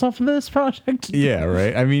spinoffs off of this project? Yeah,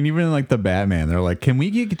 right? I mean, even like the Batman, they're like, can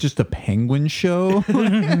we get just a Penguin show?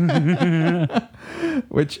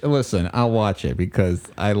 Which, listen, I'll watch it because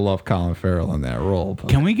I love Colin Farrell in that role. But...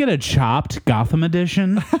 Can we get a chopped Gotham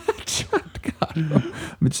edition?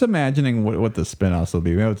 I'm just imagining what the spinoffs will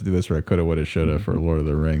be. We have to do this for I coulda, woulda, shoulda for Lord of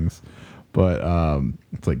the Rings, but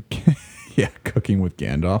it's like, yeah, cooking with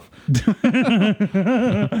Gandalf.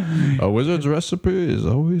 A wizard's recipe is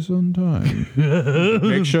always on time.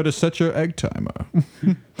 Make sure to set your egg timer.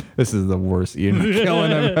 This is the worst Ian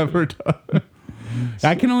McKellen I've ever done.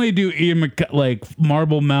 I can only do Ian like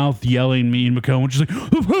marble mouth yelling Ian McKellen, which is like,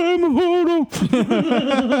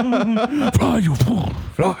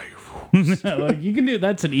 fly. Like you can do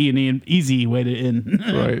that's an easy way to end.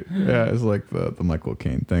 Right. Yeah, it's like the Michael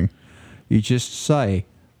Caine thing. You just say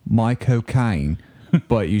my cocaine,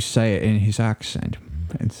 but you say it in his accent.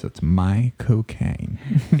 And so it's my cocaine.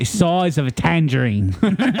 The size of a tangerine.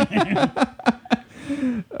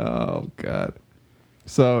 Oh God.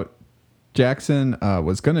 So Jackson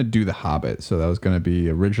was gonna do The Hobbit, so that was gonna be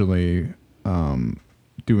originally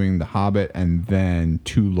doing The Hobbit and then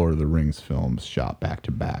 2 Lord of the Rings films shot back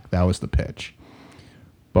to back. That was the pitch.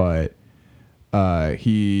 But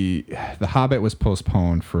The Hobbit was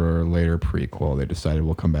postponed for a later prequel. They decided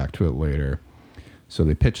we'll come back to it later. So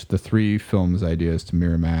they pitched the 3 films ideas to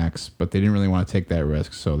Miramax, but they didn't really want to take that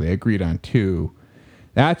risk, so they agreed on 2.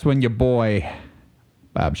 That's when your boy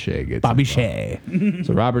Bob Shea gets Bobby involved. Shea.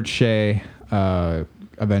 So Robert Shea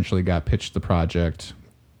eventually got pitched the project,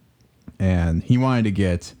 and he wanted to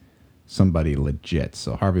get somebody legit.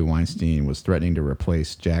 So Harvey Weinstein was threatening to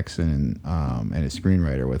replace Jackson and his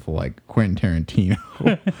screenwriter with like Quentin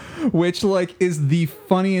Tarantino, which like is the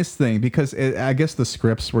funniest thing because I guess the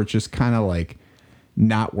scripts were just kind of like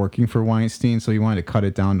not working for Weinstein, so he wanted to cut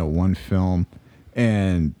it down to 1 film,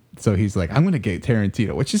 and so he's like, I'm going to get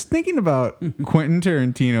Tarantino, which is thinking about Quentin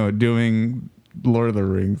Tarantino doing Lord of the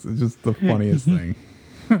Rings. It's just the funniest thing.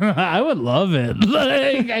 I would love it.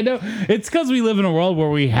 Like, I know it's because we live in a world where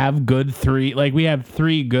we have we have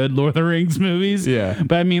 3 good Lord of the Rings movies. Yeah.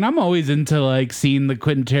 But I mean, I'm always into like seeing the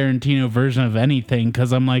Quentin Tarantino version of anything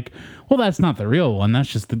because I'm like, well, that's not the real one. That's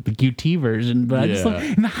just the QT version. But I just like,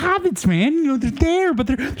 and the Hobbits, man, you know, they're there, but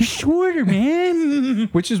they're shorter, man.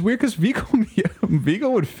 Which is weird because Viggo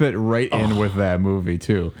would fit right in with that movie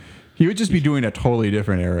too. He would just be doing a totally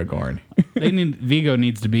different Aragorn. Viggo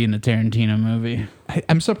needs to be in a Tarantino movie.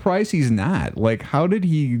 I'm surprised he's not. Like, how did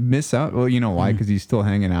he miss out? Well, you know why? Because he's still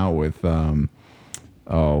hanging out with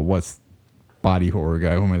what's body horror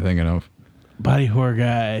guy? Who am I thinking of? Body horror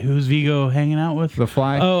guy. Who's Viggo hanging out with? The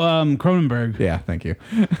Fly. Oh, Cronenberg. Yeah, thank you.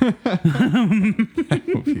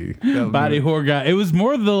 Body horror guy. It was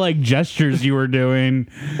more the like gestures you were doing.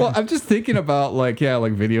 Well, I'm just thinking about like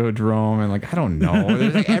Videodrome and like I don't know.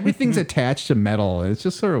 Like, everything's attached to metal. It's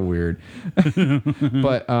just sort of weird.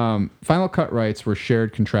 But final cut rights were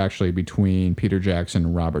shared contractually between Peter Jackson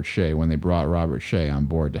and Robert Shea when they brought Robert Shea on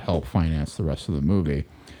board to help finance the rest of the movie.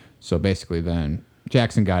 So basically, then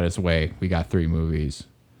Jackson got his way. We got 3 movies.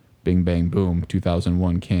 Bing, bang, boom.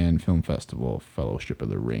 2001 Cannes Film Festival. Fellowship of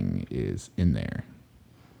the Ring is in there.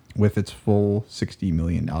 with its full $60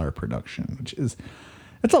 million production, which is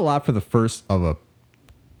that's a lot for the first of a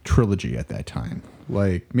trilogy at that time.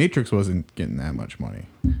 Like Matrix wasn't getting that much money.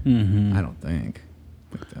 I don't think.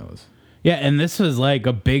 I think that was. Yeah, and this was like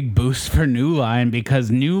a big boost for New Line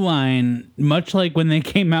because New Line, much like when they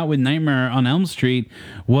came out with Nightmare on Elm Street,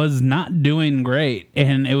 was not doing great.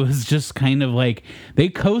 And it was just kind of like they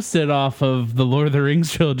coasted off of the Lord of the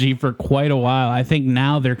Rings trilogy for quite a while. I think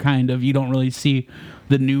now they're kind of, you don't really see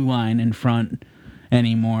the New Line in front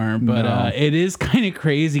anymore. But No. it is kind of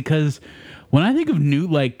crazy because when I think of New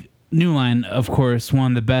Line, of course,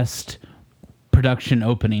 one of the best production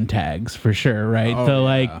opening tags for sure, right? Oh, the yeah.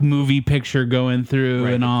 like movie picture going through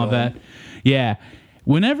Right, and the all film. that. Yeah.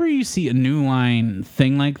 Whenever you see a New Line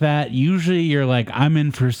thing like that, usually you're like, I'm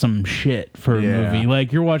in for some shit for a Yeah. movie.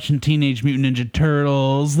 Like you're watching Teenage Mutant Ninja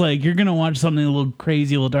Turtles, like you're gonna watch something a little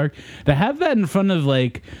crazy, a little dark. To have that in front of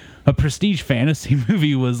like a prestige fantasy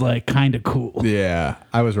movie was like kind of cool. Yeah,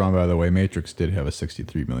 I was wrong, by the way. Matrix did have a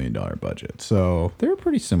 $63 million budget. So they were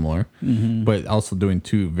pretty similar, but also doing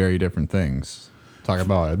two very different things. Talk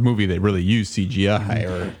about a movie that really used CGI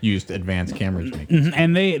or used advanced cameras.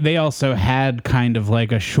 And they also had kind of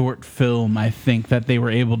like a short film, I think, that they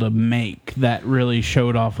were able to make that really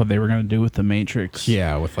showed off what they were going to do with the Matrix.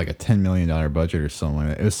 Yeah, with like a $10 million budget or something like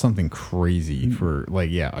that. It was something crazy for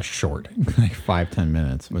like, yeah, a short, like 5-10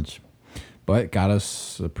 minutes, but got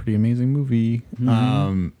us a pretty amazing movie.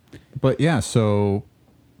 But yeah, so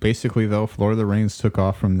basically though, Lord of the Rings took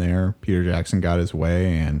off from there. Peter Jackson got his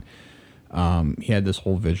way, and he had this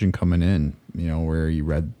whole vision coming in, where he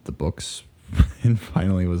read the books and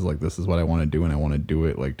finally was like, this is what I want to do, and I want to do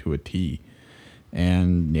it like to a T.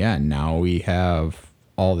 And yeah, now we have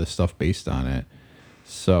all this stuff based on it.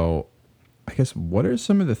 So I guess what are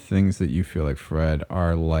some of the things that you feel like, Fred,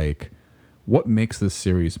 are like what makes this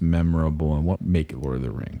series memorable and what make it Lord of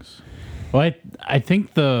the Rings? Well, I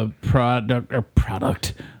think the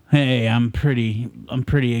product. Hey, I'm pretty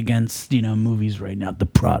against movies right now. The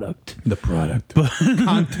product,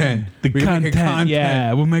 Content. the We're making content.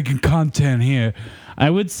 Yeah, we're making content here. I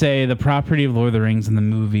would say the property of Lord of the Rings and the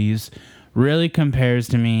movies really compares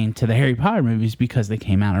to me to the Harry Potter movies because they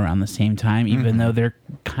came out around the same time, even though they're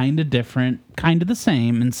kind of different, kind of the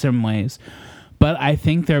same in some ways. But I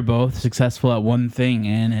think they're both successful at one thing,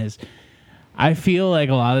 and is I feel like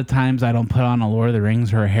a lot of times I don't put on a Lord of the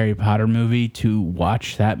Rings or a Harry Potter movie to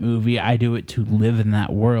watch that movie. I do it to live in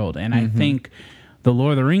that world. And I think the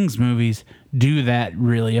Lord of the Rings movies do that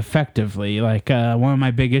really effectively. Like one of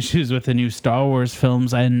my big issues with the new Star Wars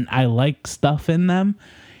films, and I like stuff in them,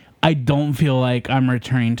 I don't feel like I'm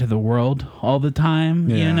returning to the world all the time,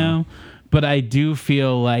 Yeah. But I do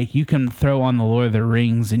feel like you can throw on the Lord of the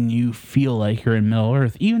Rings and you feel like you're in Middle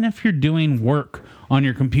Earth, even if you're doing work on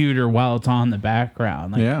your computer while it's on the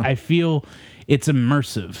background. Like, Yeah. I feel it's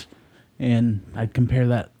immersive. And I'd compare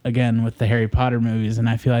that again with the Harry Potter movies, and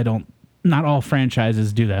I feel not all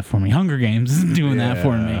franchises do that for me. Hunger Games isn't doing that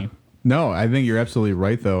for me. No, I think you're absolutely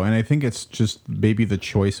right, though. And I think it's just maybe the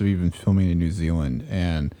choice of even filming in New Zealand.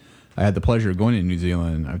 And I had the pleasure of going to New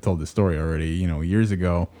Zealand. I've told this story already, years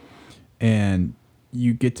ago. And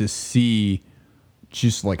you get to see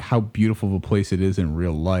just like how beautiful of a place it is in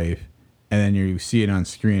real life. And then you see it on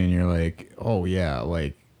screen and you're like, oh, yeah,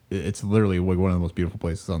 like it's literally like one of the most beautiful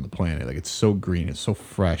places on the planet. Like it's so green. It's so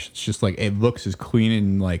fresh. It's just like it looks as clean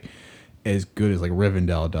and like as good as like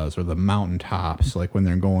Rivendell does, or the mountaintops, like when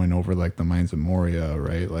they're going over like the mines of Moria,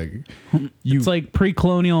 right? Like It's like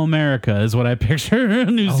pre-colonial America is what I picture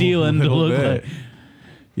New Zealand to little look bit. like.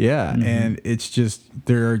 Yeah, and it's just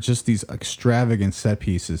there are just these extravagant set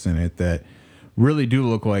pieces in it that really do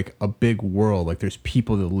look like a big world. Like there's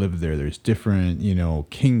people that live there. There's different,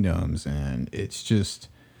 kingdoms, and it's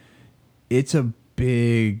a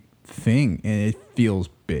big thing, and it feels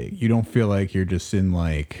big. You don't feel like you're just in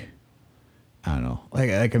like, I don't know.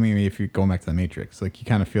 Like I mean, if you're going back to the Matrix, like you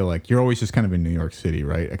kind of feel like you're always just kind of in New York City,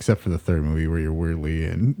 right? Except for the third movie where you're weirdly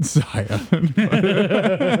in Zion.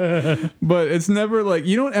 But it's never like,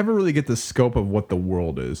 you don't ever really get the scope of what the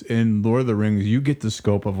world is. In Lord of the Rings, you get the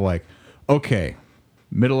scope of like, okay,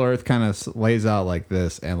 Middle Earth kind of lays out like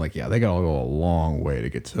this, and like, yeah, they gotta go a long way to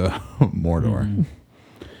get to Mordor.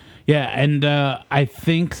 Yeah, and I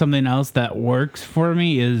think something else that works for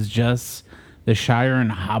me is just the Shire in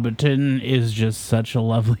Hobbiton is just such a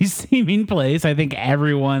lovely seeming place. I think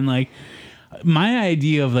everyone, like, my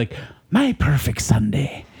idea of like my perfect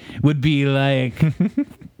Sunday would be like,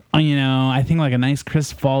 I think like a nice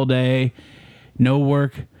crisp fall day, no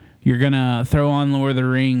work. You're gonna throw on Lord of the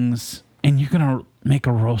Rings, and you're gonna make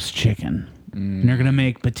a roast chicken, and you're gonna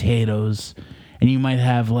make potatoes, and you might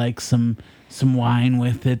have like some some wine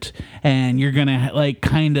with it, and you're gonna like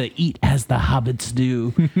kind of eat as the hobbits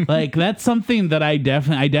do. Like that's something that I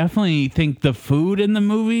definitely think the food in the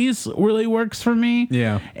movies really works for me.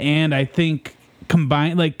 Yeah. And I think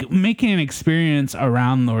making an experience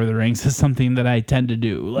around Lord of the Rings is something that I tend to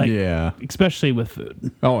do. Like, Yeah. especially with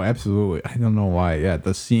food. Oh, absolutely. I don't know why. Yeah,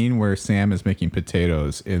 the scene where Sam is making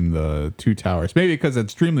potatoes in the Two Towers, maybe because it's an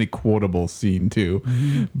extremely quotable scene too,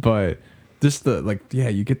 but just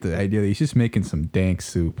you get the idea that he's just making some dank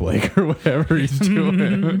soup, like, or whatever he's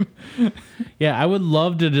doing. Yeah, I would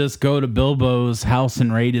love to just go to Bilbo's house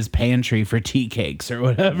and raid his pantry for tea cakes or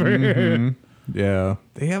whatever. Yeah,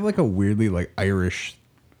 they have like a weirdly like Irish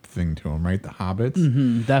thing to them, right? The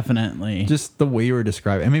hobbits, Definitely. just the way you were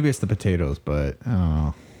describing, and maybe it's the potatoes, but I don't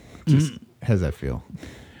know. Just how does that feel?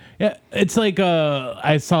 Yeah, it's like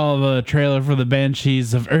I saw the trailer for the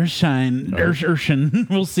Banshees of Inisherin.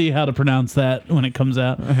 We'll see how to pronounce that when it comes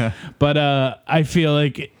out. But I feel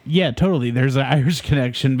like, yeah, totally. There's an Irish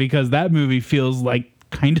connection because that movie feels like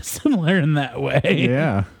kind of similar in that way.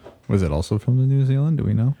 Yeah, was it also filmed in New Zealand? Do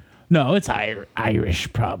we know? No, it's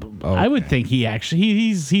Irish, probably. Okay. I would think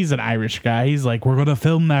he's an Irish guy. He's like, we're gonna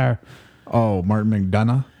film there. Oh, Martin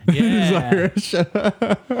McDonagh. Yeah. He's Irish.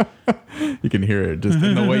 You can hear it just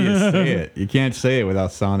in the way you say it. You can't say it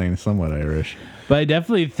without sounding somewhat Irish. But I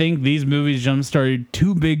definitely think these movies jump-started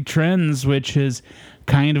two big trends, which is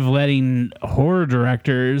kind of letting horror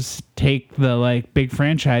directors take the like big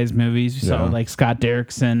franchise movies. So like Scott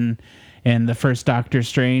Derrickson and the first Doctor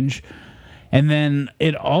Strange. And then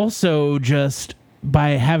it also just by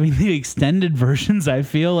having the extended versions, I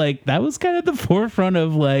feel like that was kind of the forefront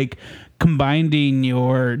of like combining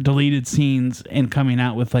your deleted scenes and coming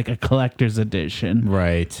out with like a collector's edition.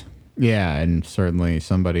 Right. Yeah, and certainly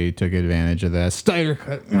somebody took advantage of that. Snyder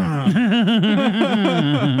cut.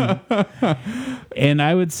 And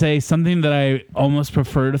I would say something that I almost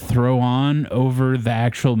prefer to throw on over the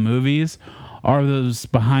actual movies are those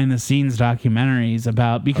behind the scenes documentaries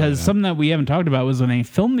about, because something that we haven't talked about was when they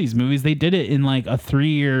filmed these movies, they did it in like a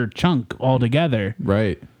 3-year chunk altogether.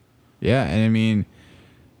 Right. Yeah, and I mean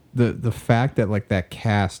the fact that like that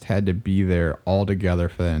cast had to be there all together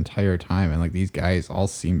for the entire time, and like these guys all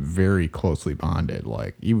seem very closely bonded,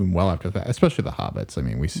 like even well after that, especially the hobbits. I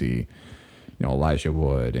mean, we see, Elijah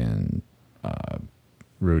Wood and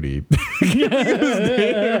Rudy.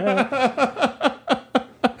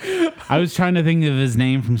 I was trying to think of his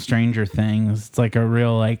name from Stranger Things. It's like a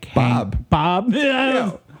real like Bob.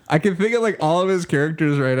 Yeah. I can think of like all of his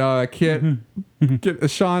characters right now. I can't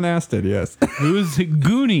get Sean Astin. Yes, Who's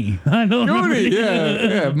Goonie? I don't know. Goody,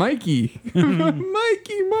 yeah, Mikey,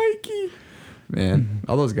 Mikey. Man,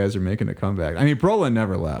 all those guys are making a comeback. I mean, Brolin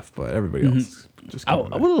never left, but everybody else just. I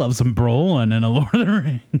would love some Brolin in a Lord of the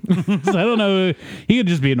Rings. I don't know. He could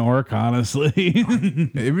just be an orc, honestly. It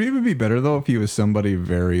would even be better though if he was somebody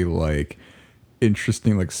very like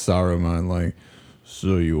interesting, like Saruman, like.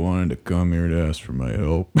 So you wanted to come here to ask for my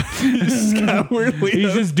help? It's kind of weirdly.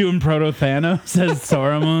 He's just doing Proto Thanos, says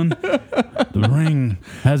Saruman. The ring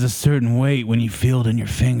has a certain weight when you feel it in your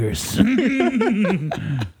fingers.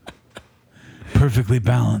 Perfectly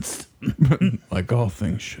balanced. Like all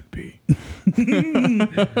things should be.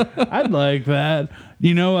 I'd like that.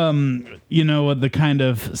 The kind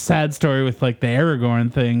of sad story with like the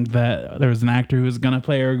Aragorn thing, that there was an actor who was gonna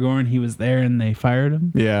play Aragorn. He was there and they fired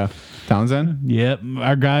him. Yeah, Townsend. Yep,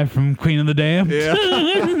 our guy from Queen of the Damned. Yeah,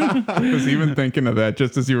 I was even thinking of that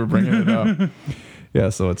just as you were bringing it up. Yeah,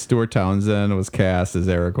 so it's Stuart Townsend was cast as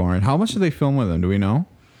Aragorn. How much did they film with him? Do we know?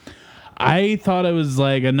 I thought it was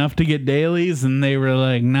like enough to get dailies, and they were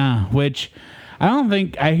like, nah, which I don't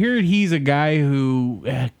think. I heard he's a guy who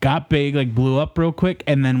got big, like blew up real quick,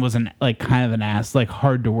 and then was kind of an ass, like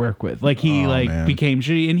hard to work with. Like he man. became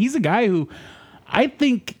shitty, and he's a guy who I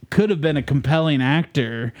think could have been a compelling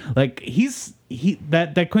actor. Like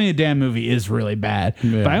that Queen of the Damned movie is really bad,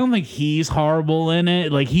 but I don't think he's horrible in it.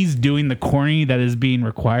 Like he's doing the corny that is being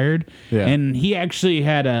required. Yeah. And he actually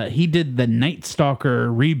he did the Night Stalker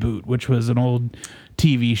reboot, which was an old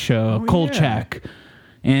TV show, Kolchak.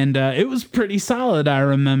 And it was pretty solid, I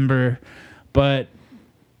remember. But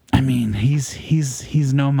I mean,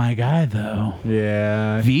 he's no my guy though.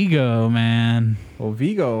 Yeah. Vigo, man. Well,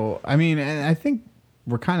 Vigo, I mean, and I think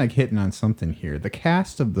we're kind of hitting on something here. The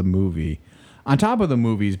cast of the movie, on top of the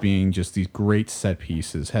movies being just these great set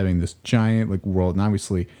pieces, having this giant like world, and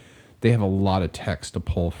obviously they have a lot of text to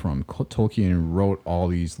pull from. Tolkien wrote all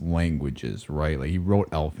these languages, right? Like he wrote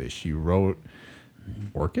Elfish, he wrote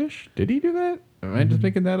Orcish. Did he do that? Am I just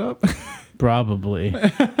making that up? Probably.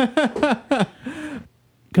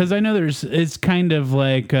 because I know it's kind of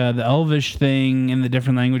like the Elvish thing in the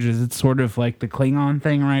different languages. It's sort of like the Klingon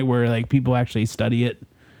thing, right? Where like people actually study it.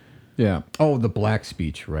 Yeah. Oh, the Black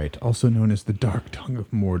Speech, right? Also known as the Dark Tongue of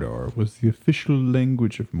Mordor, was the official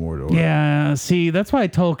language of Mordor. Yeah, see, that's why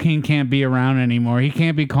Tolkien can't be around anymore. He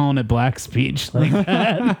can't be calling it black speech like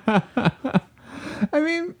that. I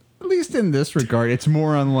mean, at least in this regard, it's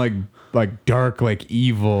more on like dark, like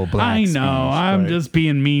evil black I know. speech, I'm right? just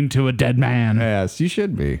being mean to a dead man. Yes, you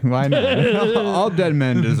should be. Why not? All dead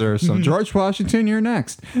men deserve some. George Washington, you're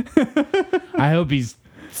next. I hope he's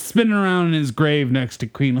spinning around in his grave next to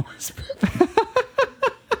Queen Elizabeth.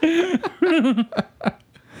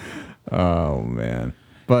 Oh, man.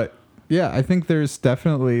 But yeah, I think there's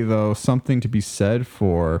definitely, though, something to be said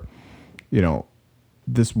for,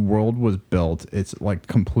 this world was built. It's like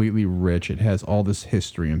completely rich. It has all this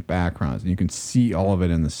history and backgrounds, and you can see all of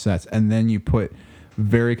it in the sets. And then you put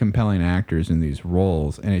very compelling actors in these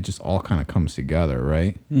roles, and it just all kind of comes together,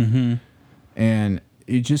 right? Mm-hmm. And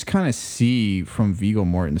you just kind of see from Viggo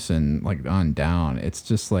Mortensen like on down, it's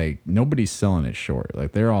just like nobody's selling it short.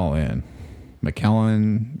 Like they're all in.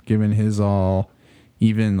 McKellen giving his all.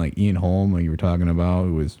 Even like Ian Holm, like you were talking about,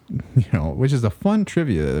 who was, which is a fun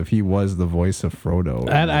trivia if he was the voice of Frodo.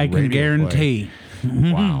 That I can guarantee.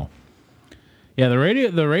 Wow. Yeah, the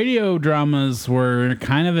radio dramas were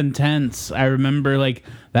kind of intense. I remember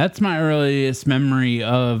that's my earliest memory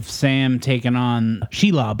of Sam taking on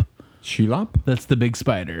Shelob. Shelob? That's the big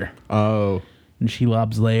spider. Oh. In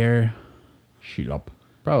Shelob's lair. Shelob.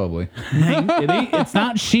 Probably. It's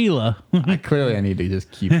not Sheila. I need to just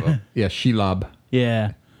keep up. Yeah, Shelob.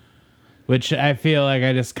 Yeah. Which I feel like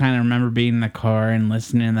I just kind of remember being in the car and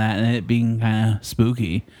listening to that and it being kind of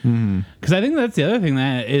spooky. Because I think that's the other thing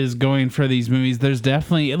that is going for these movies. There's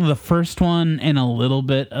definitely the first one and a little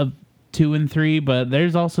bit of 2 and 3, but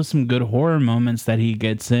there's also some good horror moments that he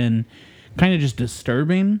gets in. Kind of just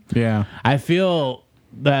disturbing. Yeah. I feel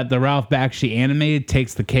that the Ralph Bakshi animated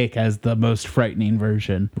takes the cake as the most frightening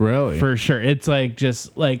version. Really? For sure. It's like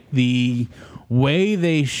just like the way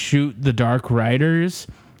they shoot the Dark Riders.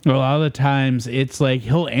 A lot of the times it's like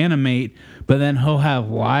he'll animate, but then he'll have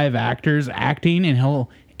live actors acting and he'll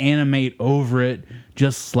animate over it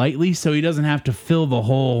just slightly so he doesn't have to fill the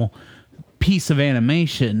whole piece of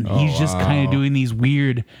animation. He's just kind of doing these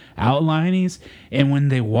weird outlinings, and when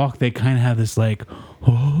they walk they kind of have this like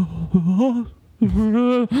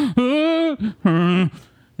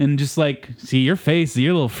and just like see your face, you're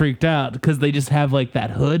a little freaked out because they just have like that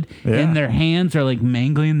hood and their hands are like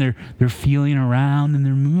mangling, they're feeling around and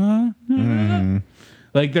they're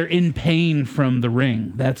like they're in pain from the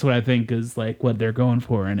ring. That's what I think is like what they're going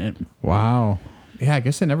for in it. Wow. Yeah, I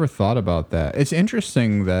guess I never thought about that. It's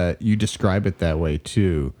interesting that you describe it that way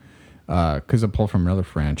too, because I pulled from another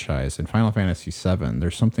franchise. In Final Fantasy VII,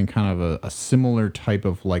 there's something kind of a similar type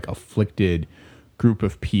of like afflicted group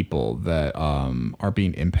of people that are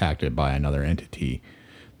being impacted by another entity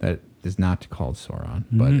that is not called Sauron,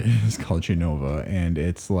 but it is called Genova, and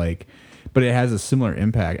it's like, but it has a similar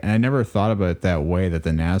impact. And I never thought about it that way, that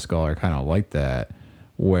the Nazgul are kind of like that,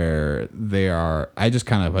 where they are, I just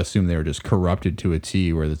kind of assume they were just corrupted to a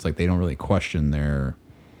T, where it's like they don't really question their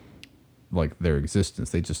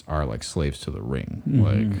existence. They just are like slaves to the ring.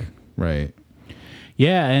 Like, right.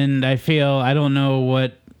 Yeah, and I feel, I don't know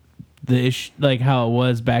what the issue, like how it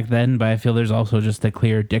was back then, but I feel there's also just a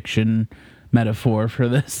clear addiction metaphor for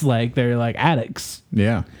this. Like they're like addicts.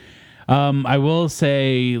 Yeah. I will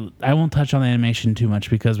say, I won't touch on the animation too much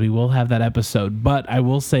because we will have that episode, but I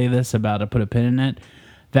will say this about it, put a pin in it,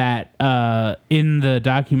 that in the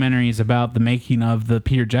documentaries about the making of the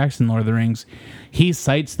Peter Jackson Lord of the Rings, he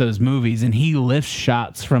cites those movies and he lifts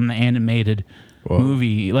shots from the animated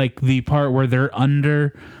movie, like the part where they're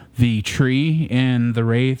under the tree and the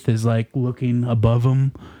Wraith is like looking above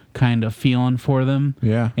them, kind of feeling for them.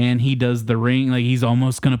 Yeah. And he does the ring, like he's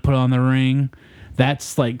almost going to put on the ring.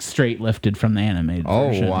 That's like straight lifted from the animated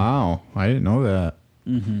version. Oh, wow. I didn't know that.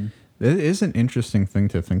 Mm-hmm. It is an interesting thing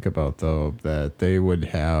to think about, though, that they would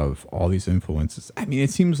have all these influences. I mean, it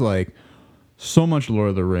seems like so much Lord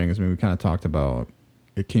of the Rings, I mean, we kind of talked about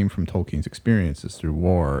it came from Tolkien's experiences through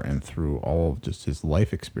war and through all of just his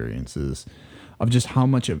life experiences of just how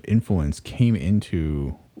much of influence came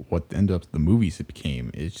into what ended up the movies it became.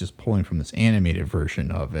 It's just pulling from this animated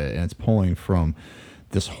version of it, and it's pulling from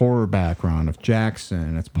this horror background of Jackson,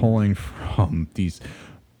 and it's pulling from these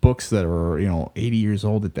books that were 80 years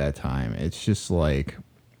old at that time. It's just like,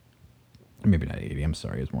 maybe not 80, I'm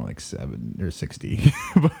sorry, it's more like 7 or 60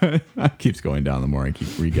 but it keeps going down the more I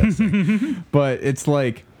keep re-guessing. But it's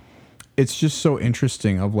like it's just so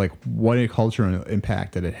interesting of like what a cultural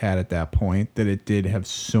impact that it had at that point, that it did have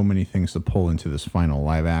so many things to pull into this final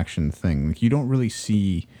live action thing. Like, you don't really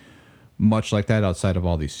see much like that outside of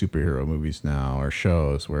all these superhero movies now or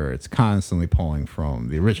shows where it's constantly pulling from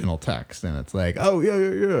the original text, and it's like, oh yeah,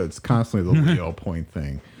 it's constantly the Leo point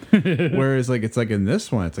thing. Whereas like it's like in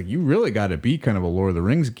this one, it's like you really got to be kind of a Lord of the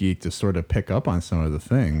Rings geek to sort of pick up on some of the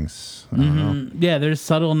things. I don't know. Yeah, there's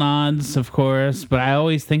subtle nods, of course, but I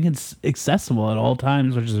always think it's accessible at all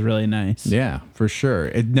times, which is really nice. Yeah, for sure.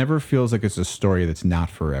 It never feels like it's a story that's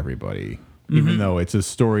not for everybody, even though it's a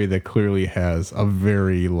story that clearly has a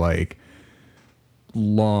very like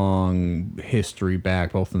long history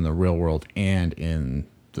back, both in the real world and in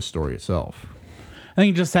the story itself. I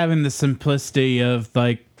think just having the simplicity of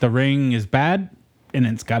like the ring is bad and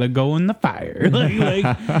it's got to go in the fire. like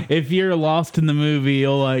if you're lost in the movie,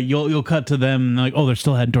 you'll cut to them and like, oh, they're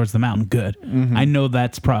still heading towards the mountain. Good. I know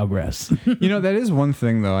that's progress. You know, that is one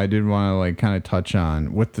thing though I did want to like kind of touch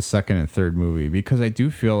on with the second and third movie, because I do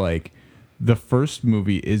feel like the first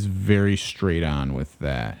movie is very straight on with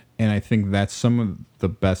that. And I think that's some of the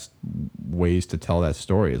best ways to tell that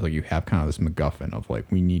story is like you have kind of this MacGuffin of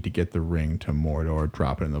like, we need to get the ring to Mordor,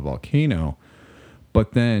 drop it in the volcano.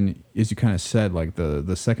 But then, as you kind of said, like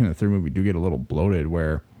the second and third movie do get a little bloated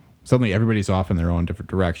where suddenly everybody's off in their own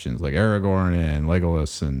different directions. Like Aragorn and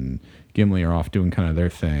Legolas and Gimli are off doing kind of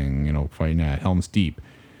their thing, you know, fighting at Helm's Deep.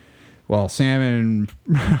 While Sam and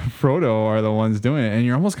Frodo are the ones doing it, and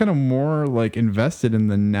you're almost kind of more like invested in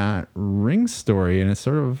the not ring story, and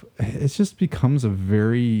it just becomes a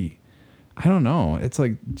very, I don't know. It's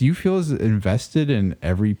like, do you feel as invested in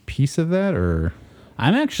every piece of that, or?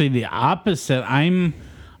 I'm actually the opposite. I'm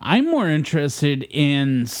more interested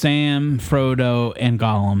in Sam, Frodo, and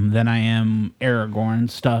Gollum than I am Aragorn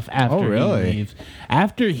stuff after he leaves.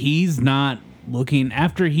 After he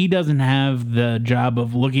doesn't have the job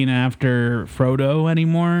of looking after Frodo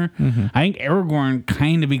anymore, I think Aragorn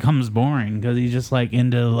kind of becomes boring because he's just like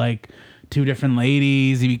into like two different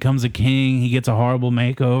ladies. He becomes a king. He gets a horrible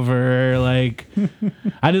makeover. Like,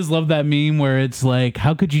 I just love that meme where it's like,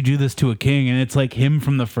 how could you do this to a king? And it's like him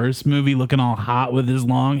from the first movie looking all hot with his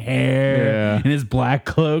long hair and his black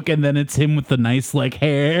cloak. And then it's him with the nice like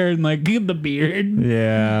hair and like the beard.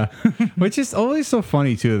 Yeah. Which is always so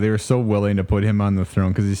funny too. They were so willing to put him on the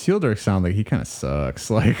throne because Isildur sounds like he kind of sucks.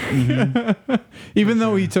 Like, even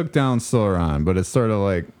though he took down Sauron, but it's sort of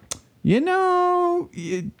like, you know,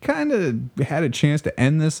 you kind of had a chance to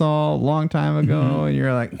end this all a long time ago, and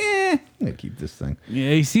you're like, I'm going to keep this thing.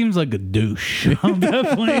 Yeah, he seems like a douche. I'll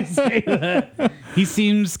definitely say that. He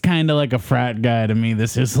seems kind of like a frat guy to me,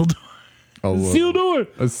 this Isildur.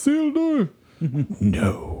 Isildur!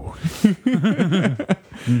 No.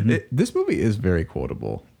 This movie is very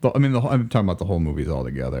quotable. I mean, I'm talking about the whole movies all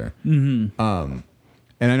together.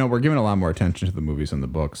 And I know we're giving a lot more attention to the movies and the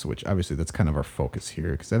books, which obviously that's kind of our focus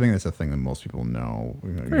here, because I think that's a thing that most people know.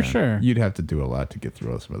 For sure. You'd have to do a lot to get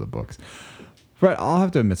through some of the books. But I'll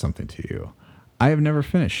have to admit something to you. I have never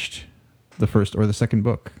finished the first or the second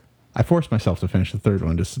book. I forced myself to finish the third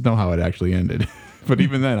one just to know how it actually ended. But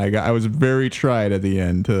even then, I was very tried at the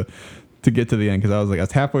end to get to the end, because I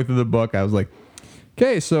was halfway through the book. I was like,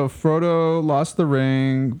 okay, so Frodo lost the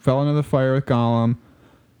ring, fell into the fire with Gollum.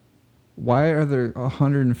 Why are there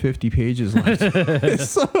 150 pages left?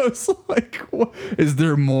 So it's like, what? Is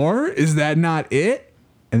there more? Is that not it?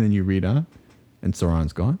 And then you read on, and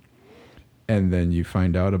Sauron's gone. And then you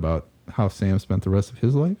find out about how Sam spent the rest of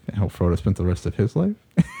his life and how Frodo spent the rest of his life.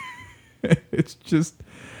 It's just,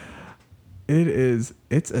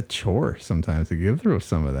 it's a chore sometimes to get through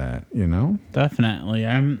some of that, you know? Definitely.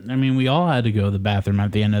 I mean, we all had to go to the bathroom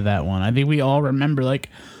at the end of that one. I think we all remember, like,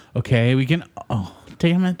 okay, we can, oh,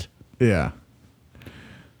 damn it. Yeah.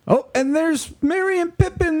 Oh, and there's Merry and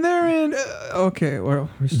Pippin. They're in. Okay, we're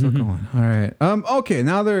still going. All right. Okay,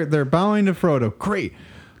 now they're bowing to Frodo. Great.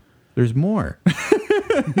 There's more.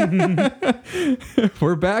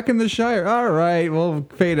 We're back in the Shire. All right, we'll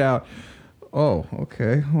fade out. Oh,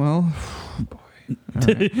 okay. Well, boy.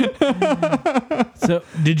 Right. So,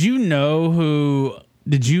 did you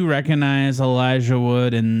recognize Elijah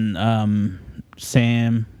Wood and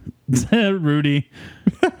Sam? Rudy.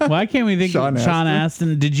 Why can't we think of Sean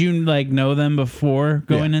Astin? Did you like know them before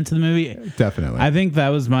going into the movie? Definitely. I think that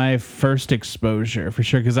was my first exposure for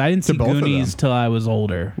sure, because I didn't see Goonies till I was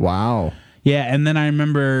older. Wow. Yeah, and then I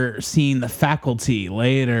remember seeing The Faculty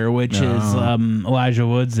later, which is Elijah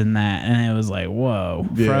Wood's in that, and it was like, whoa,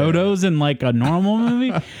 Frodo's in like a normal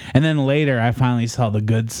movie? And then later I finally saw The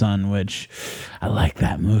Good Son, which I like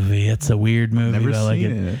that movie. It's a weird movie, but I like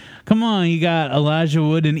it. Come on, you got Elijah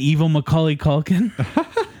Wood and evil Macaulay Culkin.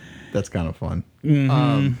 That's kind of fun.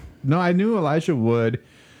 No, I knew Elijah Wood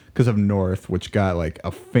because of North, which got like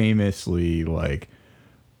a famously like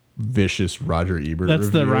vicious Roger Ebert That's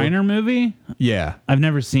review. the Reiner movie? Yeah. I've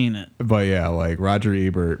never seen it. But yeah, like Roger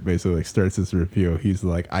Ebert basically like starts this review. He's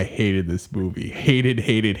like, I hated this movie. Hated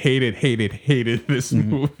this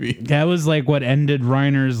movie. That was like what ended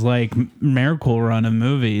Reiner's like miracle run of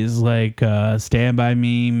movies, like Stand By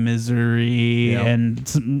Me, Misery, Yep. and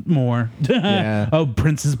some more. Yeah. Oh,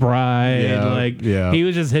 Princess Bride. Yeah. He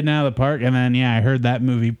was just hitting out of the park. And then, I heard that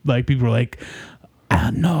movie. Like, people were like,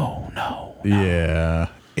 no. Yeah.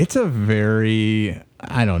 It's a very,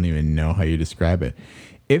 I don't even know how you describe it.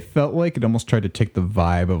 It felt like it almost tried to take the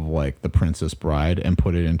vibe of like The Princess Bride and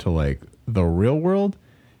put it into like the real world.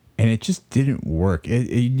 And it just didn't work.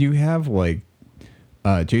 You have like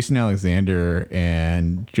Jason Alexander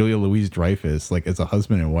and Julia Louis-Dreyfus like as a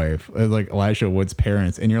husband and wife, like Elijah Wood's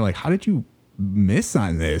parents. And you're like, how did you miss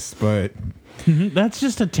on this? But That's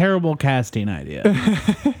just a terrible casting idea.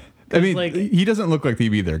 I mean, like- he doesn't look like he'd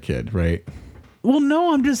be their kid, right? Well,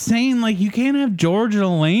 no, I'm just saying, like, you can't have George and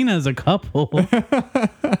Elaine as a couple.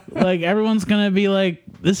 Like, everyone's going to be like,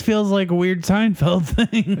 this feels like a weird Seinfeld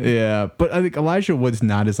thing. Yeah, but I think Elijah Wood's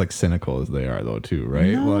not as like cynical as they are, though, too,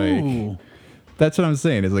 right? No. Like, that's what I'm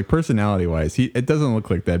saying. Is like personality wise, it doesn't look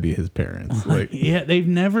like that'd be his parents. Like, Yeah, they've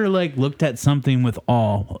never, like, looked at something with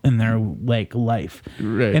awe in their, like, life.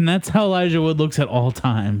 Right. And that's how Elijah Wood looks at all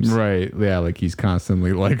times. right? Yeah, like he's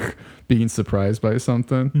constantly like being surprised by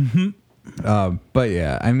something. Mm-hmm. But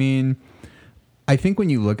yeah, I mean, I think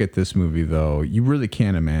when you look at this movie, though, you really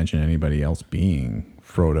can't imagine anybody else being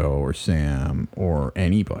Frodo or Sam or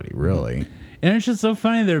anybody, really. And it's just so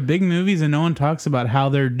funny. They're big movies and no one talks about how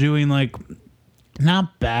they're doing, like,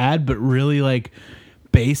 not bad, but really, like,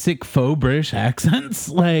 basic faux British accents.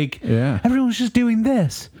 Like, Yeah. everyone's just doing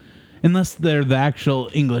this. Unless they're the actual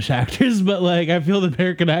English actors. But, like, I feel the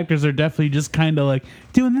American actors are definitely just kind of, like,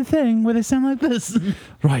 doing the thing where they sound like this.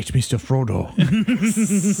 Right, Mr. Frodo.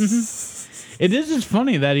 It is just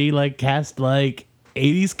funny that he, like, cast, like,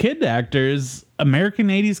 80s kid actors, American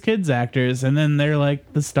 80s kids actors, and then they're,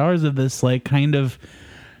 like, the stars of this, like, kind of,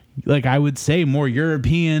 like, I would say more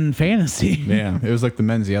European fantasy. Yeah, it was like the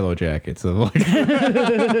Men's Yellow Jackets of like.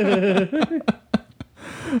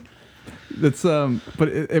 It's but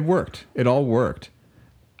it worked. It all worked.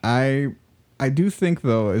 I do think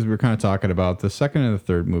though, as we were kind of talking about the second and the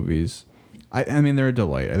third movies, I mean they're a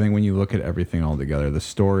delight. I think when you look at everything all together, the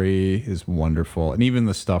story is wonderful, and even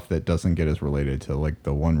the stuff that doesn't get as related to like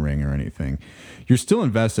the One Ring or anything, you're still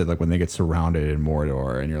invested. Like when they get surrounded in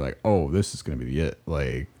Mordor, and you're like, oh, this is gonna be it.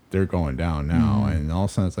 Like they're going down now, and all of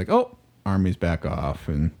a sudden it's like, oh, armies back off,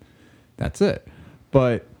 and that's it.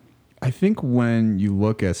 But I think when you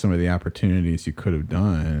look at some of the opportunities you could have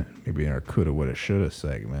done, maybe in our coulda, woulda, shoulda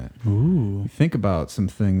segment, you think about some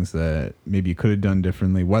things that maybe you could have done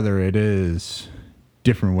differently, whether it is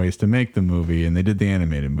different ways to make the movie, and they did the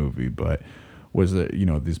animated movie, but was it,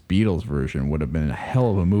 this Beatles version would have been a hell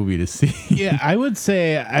of a movie to see. Yeah, I would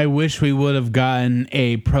say I wish we would have gotten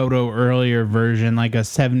a proto earlier version, like a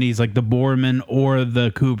 70s, like the Borman or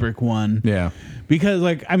the Kubrick one. Yeah. Because,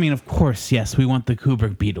 like, I mean, of course, yes, we want the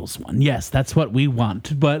Kubrick Beatles one. Yes, that's what we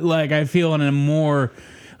want. But, like, I feel in a more,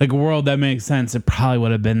 like, world that makes sense, it probably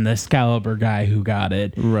would have been the Excalibur guy who got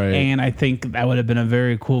it. Right. And I think that would have been a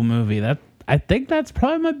very cool movie. I think that's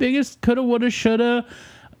probably my biggest coulda, woulda, shoulda.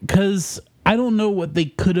 Because I don't know what they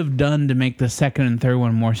could have done to make the second and third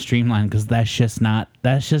one more streamlined, because that's just not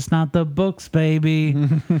the books, baby.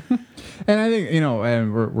 And I think,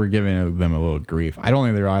 and we're giving them a little grief. I don't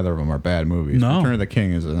think either of them are bad movies. No. Return of the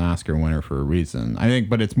King is an Oscar winner for a reason. I think,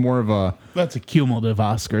 but it's more of a... That's a cumulative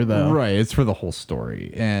Oscar, though. Right, it's for the whole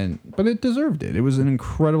story. But it deserved it. It was an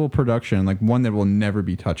incredible production, like one that will never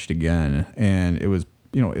be touched again. And it was,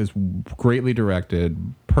 it was greatly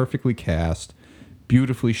directed, perfectly cast,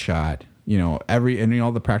 beautifully shot.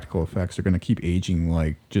 All the practical effects are going to keep aging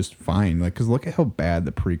like just fine. Like, because look at how bad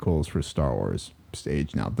the prequels for Star Wars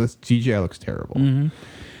stage now. This CGI looks terrible. Mm-hmm.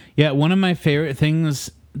 Yeah, one of my favorite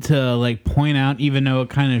things to like point out, even though it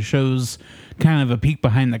kind of shows kind of a peek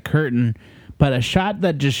behind the curtain, but a shot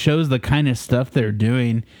that just shows the kind of stuff they're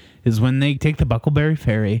doing is when they take the Buckleberry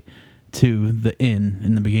Ferry to the inn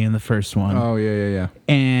in the beginning of the first one. Oh, yeah.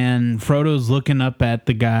 And Frodo's looking up at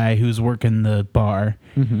the guy who's working the bar.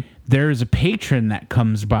 Mm-hmm. There's a patron that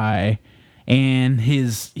comes by, and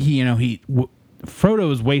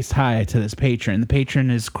Frodo is waist high to this patron. The patron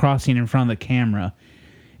is crossing in front of the camera.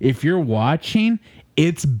 If you're watching,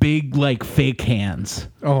 it's big, like, fake hands.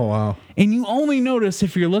 Oh, wow. And you only notice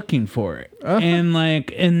if you're looking for it.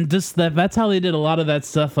 And just that's how they did a lot of that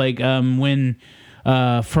stuff. Like, when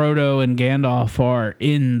Frodo and Gandalf are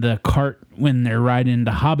in the cart when they're riding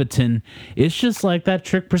into Hobbiton, it's just like that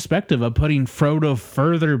trick perspective of putting Frodo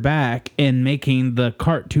further back and making the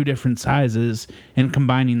cart two different sizes and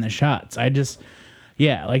combining the shots.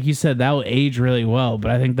 Yeah, like you said, that will age really well. But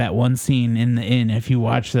I think that one scene in the inn, if you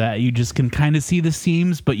watch that, you just can kind of see the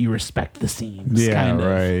seams, but you respect the seams. Yeah, kind of.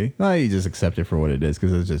 right. Well, you just accept it for what it is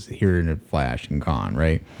because it's just here in a flash and gone,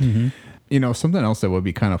 right? Mm-hmm. You know, something else that would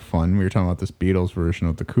be kind of fun. We were talking about this Beatles version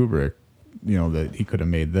of the Kubrick, you know, that he could have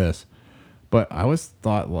made this. But I always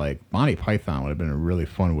thought, like, Monty Python would have been a really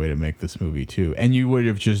fun way to make this movie, too. And you would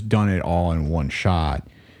have just done it all in one shot.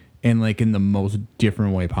 And, like, in the most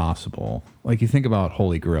different way possible. Like, you think about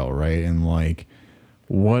Holy Grail, right? And, like,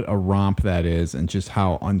 what a romp that is and just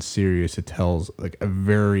how unserious it tells, like, a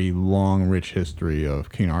very long, rich history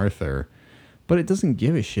of King Arthur. But it doesn't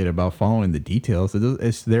give a shit about following the details.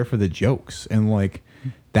 It's there for the jokes. And, like,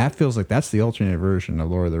 that feels like that's the alternate version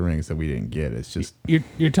of Lord of the Rings that we didn't get. It's just...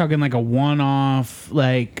 You're talking, like, a one-off,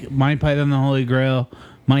 like, Monty Python and the Holy Grail...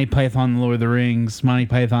 Monty Python, The Lord of the Rings, Monty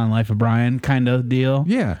Python, Life of Brian kind of deal.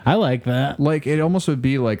 Yeah. I like that. Like, it almost would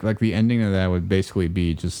be like the ending of that would basically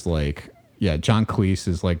be just like, yeah, John Cleese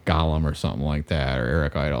is like Gollum or something like that, or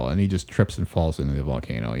Eric Idle, and he just trips and falls into the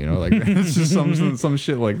volcano, you know? Like, it's just some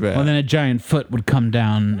shit like that. Well, then a giant foot would come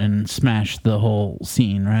down and smash the whole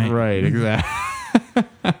scene, right? Right, exactly.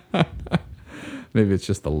 Maybe it's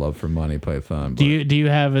just the love for Monty Python. But. Do you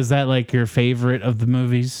have, is that like your favorite of the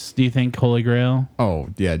movies? Do you think Holy Grail? Oh,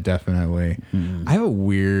 yeah, definitely. I have a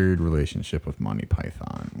weird relationship with Monty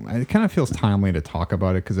Python. It kind of feels timely to talk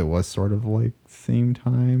about it because it was sort of like theme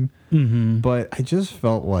time. Mm-hmm. But I just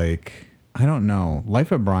felt like, I don't know,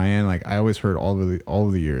 Life of Brian, like I always heard all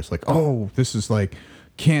of the years, like, oh, this is like,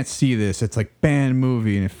 can't see this. It's like banned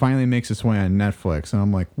movie, and it finally makes its way on Netflix. And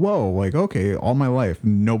I'm like, whoa, like, okay, all my life,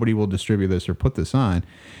 nobody will distribute this or put this on.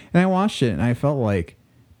 And I watched it, and I felt like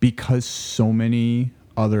because so many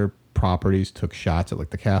other properties took shots at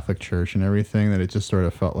like the Catholic Church and everything, that it just sort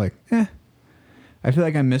of felt like, I feel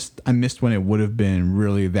like I missed when it would have been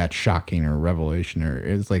really that shocking or revelation. Or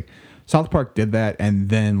it's like South Park did that, and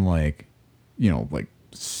then like, you know, like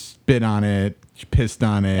spit on it, pissed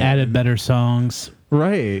on it, added better songs.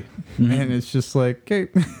 Right. Mm-hmm. And it's just like, okay.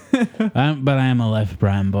 But I am a Life of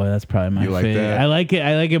Brian boy. That's probably my favorite. That? I like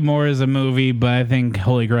it more as a movie, but I think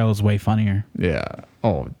Holy Grail is way funnier. Yeah.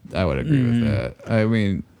 Oh, I would agree with that. I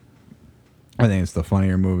mean, I think it's the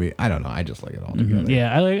funnier movie. I don't know. I just like it all together. Mm-hmm.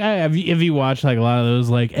 Yeah. If you watch like a lot of those,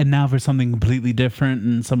 like, and now for something completely different,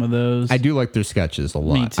 and some of those. I do like their sketches a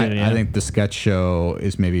lot. Me too, yeah. I think the sketch show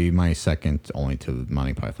is maybe my second only to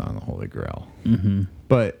Monty Python and the Holy Grail. Mm-hmm.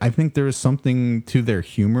 But I think there is something to their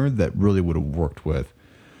humor that really would have worked with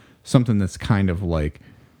something that's kind of like,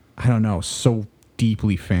 I don't know, so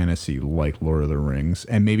deeply fantasy like Lord of the Rings.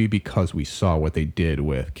 And maybe because we saw what they did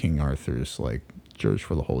with King Arthur's like Search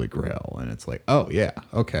for the Holy Grail, and it's like, oh yeah,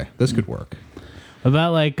 okay, this could work.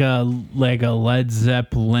 About like a Led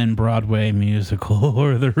Zeppelin Broadway musical,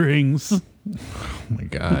 Lord of the Rings. Oh my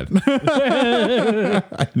god,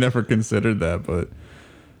 I never considered that, but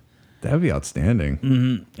that would be outstanding.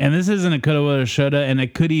 Mm-hmm. And this isn't a coulda, woulda, shoulda, and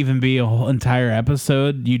it could even be a whole entire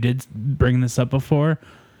episode. You did bring this up before.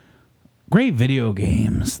 Great video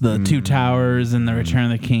games, the Two Towers and the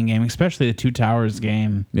Return of the King game, especially the Two Towers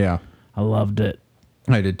game. Yeah, I loved it.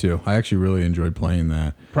 I did too. I actually really enjoyed playing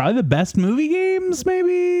that. Probably the best movie games,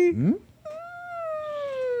 maybe.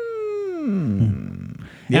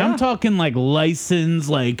 Yeah, I'm talking like license,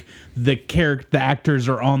 like the actors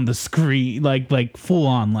are on the screen, like full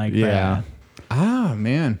on, like that. Ah,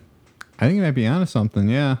 man, I think you might be onto something.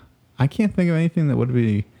 Yeah, I can't think of anything that would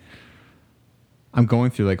be. I'm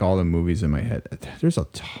going through like all the movies in my head. There's a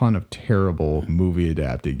ton of terrible movie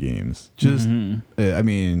adapted games. Just, I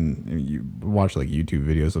mean, you watch like YouTube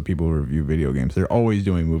videos of people who review video games. They're always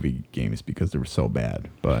doing movie games because they were so bad.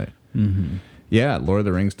 But yeah, Lord of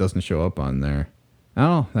the Rings doesn't show up on there.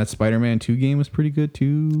 Oh, that Spider-Man 2 game was pretty good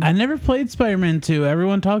too. I never played Spider-Man 2.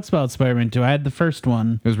 Everyone talks about Spider-Man 2. I had the first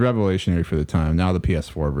one. It was revolutionary for the time. Now the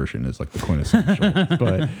PS4 version is like the quintessential.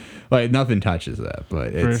 But like nothing touches that.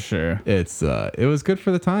 But it's, for sure. It was good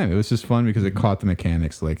for the time. It was just fun because it caught the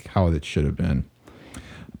mechanics like how it should have been.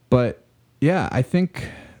 But yeah, I think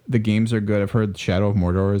the games are good. I've heard Shadow of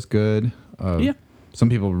Mordor is good. Yeah. Some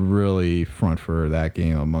people really front for that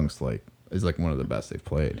game amongst like is like one of the best they've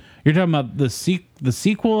played. You're talking about the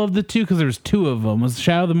sequel of the two, because there's two of them. Was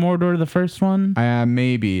Shadow of the Mordor the first one?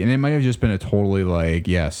 Maybe, and it might have just been a totally like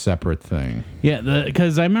separate thing. Yeah,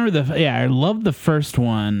 because I remember I loved the first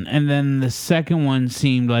one, and then the second one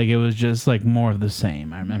seemed like it was just like more of the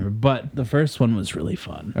same. I remember, but the first one was really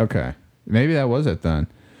fun. Okay, Maybe that was it then.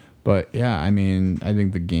 But yeah, I mean, I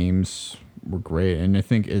think the games were great, and I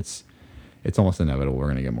think it's almost inevitable we're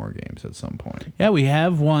gonna get more games at some point. Yeah, we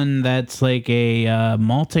have one that's like a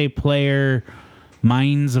multiplayer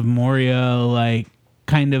Mines of Moria, like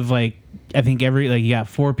kind of like I think you got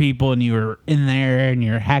 4 people and you were in there and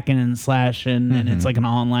you're hacking and slashing and it's like an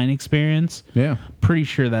online experience. Yeah. Pretty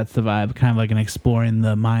sure that's the vibe, kind of like an exploring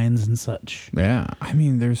the mines and such. Yeah. I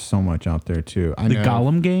mean, there's so much out there too. The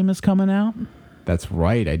Gollum game is coming out. That's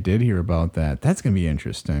right. I did hear about that. That's going to be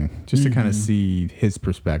interesting just to kind of see his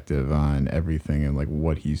perspective on everything and like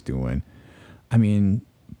what he's doing. I mean,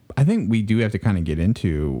 I think we do have to kind of get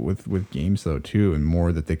into with games though too, and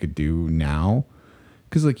more that they could do now.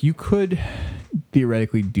 Because like you could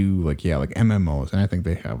theoretically do like MMOs, and I think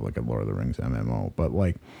they have like a Lord of the Rings MMO, but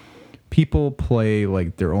like people play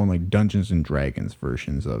like their own like Dungeons and Dragons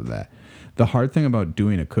versions of that. The hard thing about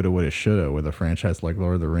doing a coulda, woulda, shoulda with a franchise like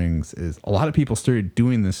Lord of the Rings is a lot of people started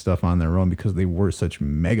doing this stuff on their own because they were such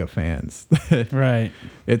mega fans. Right.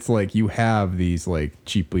 It's like you have these like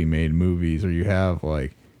cheaply made movies, or you have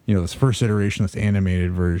like, you know, this first iteration, this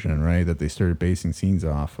animated version, right, that they started basing scenes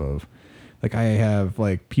off of. Like I have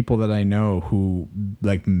like people that I know who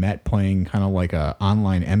like met playing kind of like a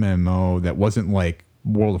online MMO that wasn't like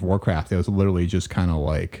World of Warcraft. It was literally just kind of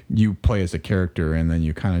like you play as a character and then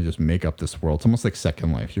you kind of just make up this world. It's almost like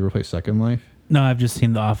Second Life. You ever play Second Life? No, I've just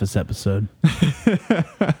seen the Office episode.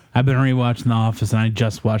 I've been rewatching The Office, and I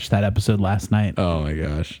just watched that episode last night. Oh my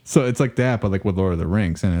gosh. So it's like that, but like with Lord of the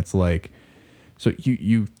Rings, and it's like, so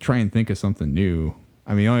you try and think of something new.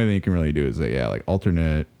 I mean, the only thing you can really do is like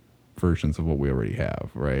alternate versions of what we already have,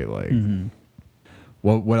 right? Like,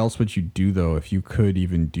 what else would you do though if you could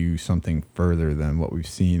even do something further than what we've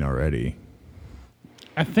seen already?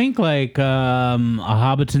 I think like a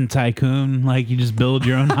Hobbiton tycoon. Like you just build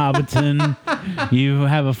your own Hobbiton. You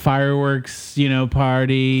have a fireworks,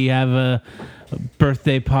 party. You have a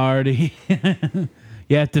birthday party.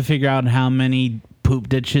 You have to figure out how many poop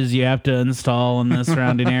ditches you have to install in the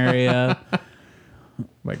surrounding area.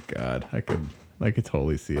 My God, I could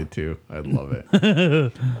totally see it too. I'd love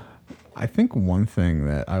it. I think one thing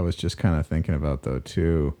that I was just kind of thinking about though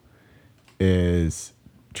too is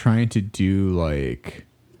trying to do like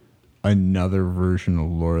another version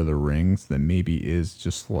of Lord of the Rings that maybe is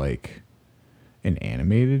just like an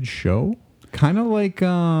animated show, kind of like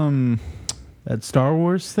that Star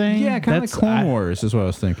Wars thing. Yeah, kind of like Clone Wars is what I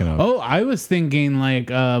was thinking of. Oh, I was thinking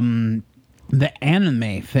like the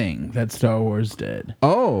anime thing that Star Wars did.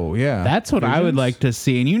 Oh, yeah. That's what I would like to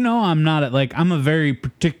see. And I'm not I'm a very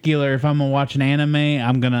particular, if I'm going to watch an anime,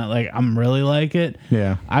 I'm really like it.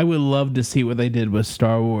 Yeah. I would love to see what they did with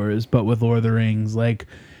Star Wars, but with Lord of the Rings, like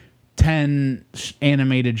 10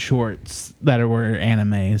 animated shorts that were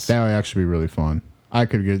animes. That would actually be really fun. I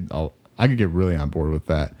could get really on board with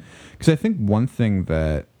that. Because I think one thing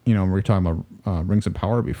that, we were talking about Rings of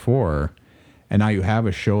Power before, and now you have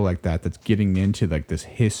a show like that that's getting into like this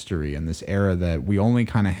history and this era that we only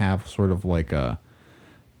kind of have sort of like a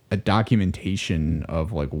documentation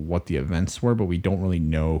of like what the events were, but we don't really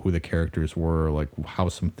know who the characters were, like how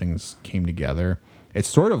some things came together. It's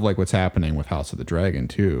sort of like what's happening with House of the Dragon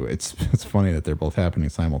too. It's funny that they're both happening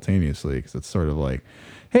simultaneously, because it's sort of like,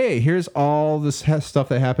 hey, here's all this stuff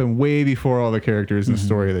that happened way before all the characters in the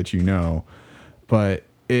story that you know, but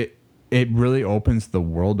it really opens the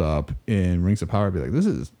world up in Rings of Power. Be like, this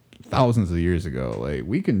is thousands of years ago. Like,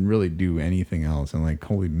 we can really do anything else and like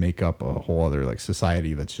wholly make up a whole other like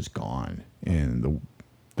society that's just gone in the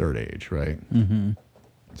Third Age, right? Mm-hmm.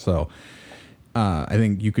 So, I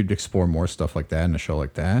think you could explore more stuff like that in a show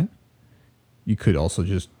like that. You could also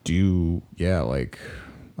just do, like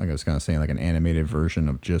I was kind of saying, like an animated version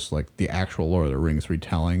of just like the actual Lord of the Rings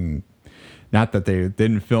retelling. Not that they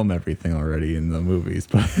didn't film everything already in the movies,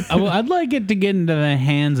 but I'd like it to get into the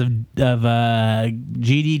hands of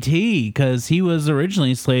GDT, because he was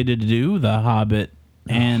originally slated to do The Hobbit,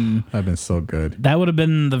 and that'd been so good. That would have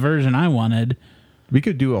been the version I wanted. We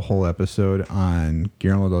could do a whole episode on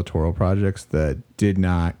Guillermo del Toro projects that did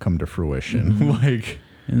not come to fruition. Like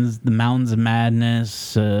the Mountains of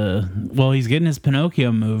Madness. He's getting his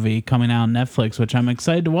Pinocchio movie coming out on Netflix, which I'm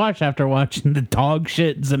excited to watch after watching the dog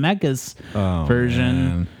shit Zemeckis version.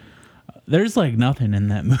 Man. There's like nothing in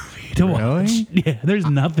that movie to watch. Yeah, there's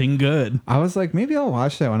nothing good. I was like, maybe I'll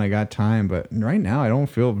watch that when I got time, but right now I don't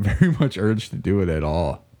feel very much urge to do it at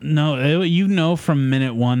all. No, from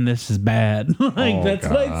minute one, this is bad. That's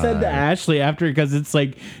God. what I said to Ashley after, because it's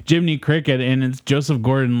like Jiminy Cricket and it's Joseph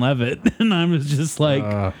Gordon-Levitt. And I was just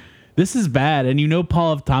like, this is bad. And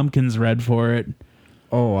Paul F. Tompkins read for it.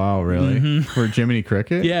 Oh, wow, really? Mm-hmm. For Jiminy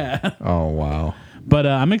Cricket? Yeah. Oh, wow. But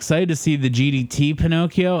I'm excited to see the GDT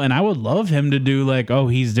Pinocchio, and I would love him to do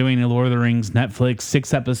he's doing a Lord of the Rings Netflix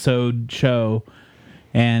 6-episode show,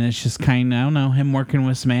 and it's just kind of, I don't know, him working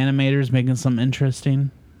with some animators, making something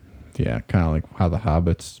interesting. Yeah, kind of like how the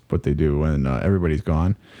Hobbits, what they do when everybody's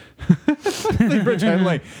gone. They pretend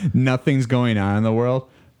like nothing's going on in the world.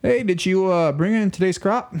 Hey, did you bring in today's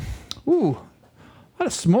crop? Ooh, a lot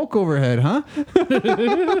of smoke overhead, huh?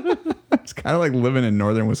 It's kind of like living in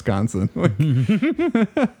northern Wisconsin.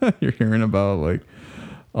 You're hearing about like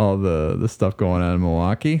all the stuff going on in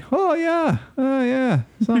Milwaukee. Oh yeah.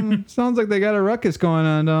 Sounds like they got a ruckus going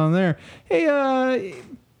on down there. Hey,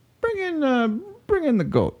 bring in the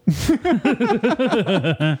goat.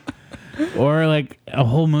 Or like a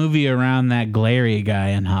whole movie around that glary guy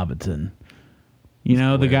in Hobbiton. You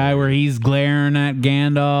know, the guy where he's glaring at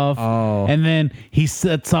Gandalf. Oh. And then he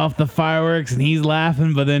sets off the fireworks and he's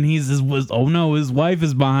laughing, but then his wife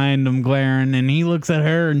is behind him glaring, and he looks at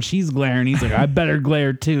her and she's glaring. He's like, I better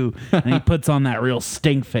glare too. And he puts on that real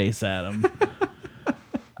stink face at him.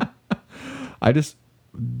 I just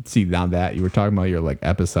see now that you were talking about your like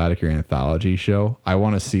episodic or anthology show. I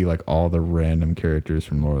want to see like all the random characters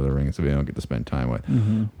from Lord of the Rings that we don't get to spend time with.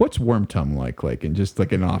 Mm-hmm. What's Wormtongue like in just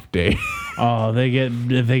like an off day? Oh, if they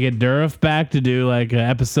get Durf back to do like an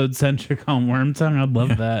episode centric on Wormtongue, I'd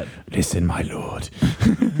love that. Listen, my lord.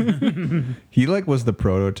 He like was the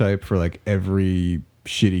prototype for like every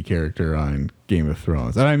shitty character on Game of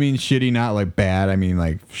Thrones. And I mean shitty, not like bad. I mean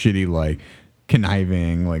like shitty, like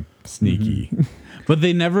conniving, like sneaky. Mm-hmm. But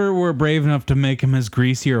they never were brave enough to make him as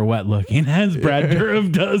greasy or wet looking as Brad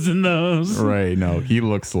Dourif does in those. Right. No, he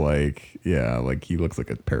looks like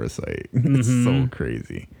a parasite. It's so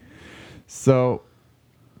crazy. So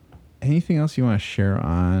anything else you want to share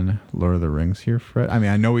on Lord of the Rings here, Fred? I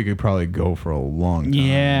mean, I know we could probably go for a long time.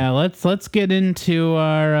 Yeah, let's get into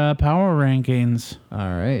our power rankings. All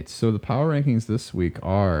right. So the power rankings this week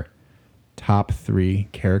are top 3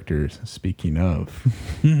 characters. Speaking of.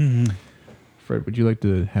 Fred, would you like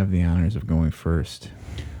to have the honors of going first?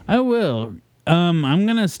 I will. I'm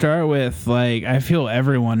going to start with, I feel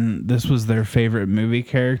this was their favorite movie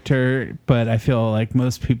character, but I feel like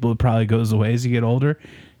most people, it probably goes away as you get older.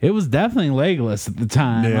 It was definitely Legolas at the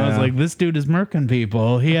time. Yeah. I was like, this dude is murking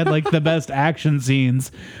people. He had, the best action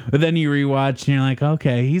scenes. But then you rewatch, and you're like,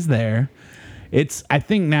 okay, he's there. I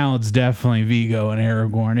think now it's definitely Viggo and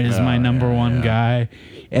Aragorn. It is my number one guy.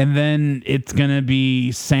 And then it's going to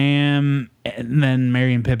be Sam, and then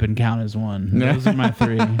Merry and Pippin count as one. Those are my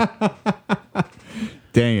 3.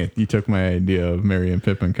 Dang it. You took my idea of Merry and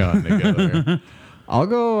Pippin counting together. I'll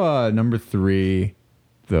go number 3,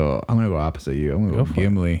 though. I'm going to go opposite you. I'm going to go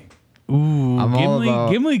Gimli. Ooh,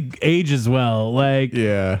 Gimli ages well.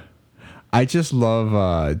 Yeah. I just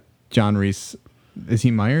love John Rhys. Is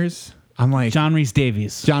he Myers? I'm like John Rhys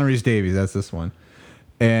Davies. John Rhys Davies, that's this one.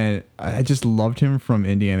 And I just loved him from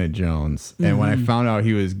Indiana Jones. And when I found out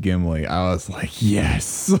he was Gimli, I was like,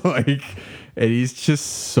 yes. And he's just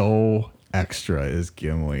so extra as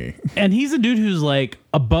Gimli. And he's a dude who's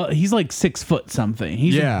he's 6 foot something.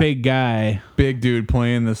 He's a big guy. Big dude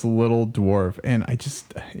playing this little dwarf. And I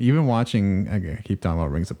just, even watching, I keep talking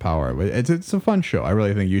about Rings of Power, but it's a fun show. I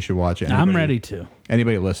really think you should watch it. I'm ready to.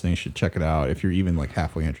 Anybody listening should check it out if you're even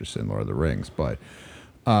halfway interested in Lord of the Rings. But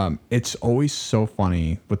it's always so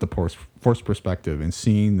funny with the forced perspective and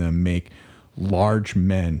seeing them make large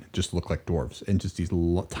men just look like dwarves and just these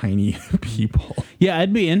tiny people. Yeah,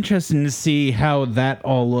 it'd be interesting to see how that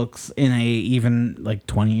all looks in even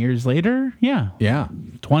 20 years later. Yeah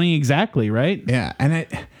 20 exactly, right? Yeah. And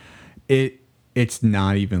it's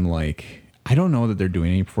not even I don't know that they're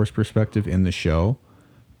doing any forced perspective in the show,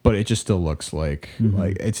 but it just still looks like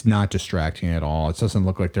it's not distracting at all. It doesn't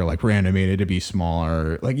look like they're reanimated to be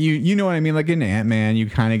smaller. You know what I mean? In Ant-Man, you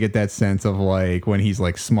kind of get that sense of when he's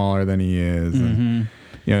smaller than he is. And,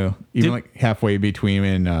 even halfway between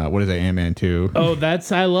and what is that, Ant-Man 2? Oh,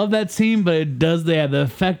 I love that scene, but it does, the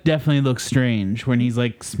effect definitely looks strange when he's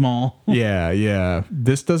small. Yeah.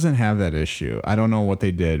 This doesn't have that issue. I don't know what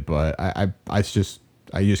they did, but I just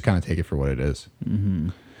kind of take it for what it is. Mm-hmm.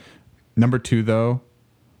 Number 2, though,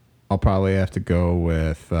 I'll probably have to go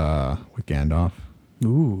with Gandalf.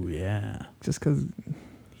 Ooh, yeah. Just because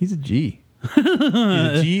he's a G. He's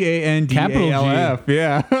a Gandalf.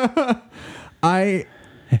 Yeah.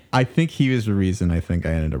 I think he was the reason I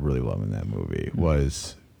ended up really loving that movie,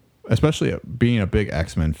 was especially being a big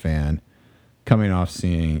X-Men fan, coming off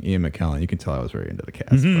seeing Ian McKellen. You can tell I was very into the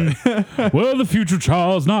cast. Mm-hmm. But well, the future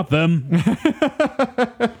Charles, not them.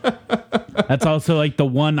 That's also the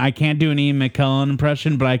one, I can't do an Ian McKellen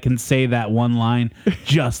impression, but I can say that one line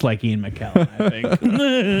just like Ian McKellen, I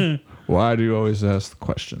think. Why do you always ask the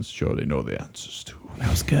questions Joe they know the answers to? That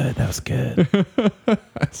was good. That was good.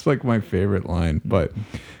 That's like my favorite line. But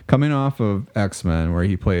coming off of X-Men, where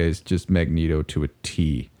he plays just Magneto to a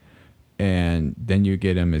T, and then you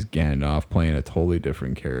get him as Gandalf playing a totally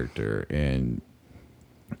different character, and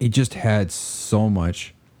he just had so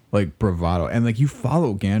much like bravado, and like you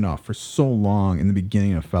follow Gandalf for so long in the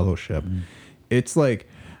beginning of Fellowship. It's like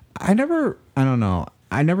I never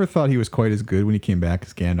thought he was quite as good when he came back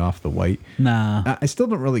as Gandalf the White. Nah. I still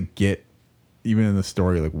don't really get, even in the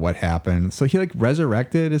story, like what happened. So he like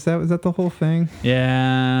resurrected. Is that the whole thing?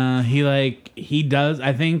 Yeah, he does.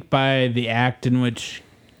 I think by the act in which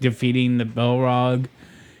defeating the Balrog,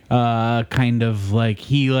 kind of like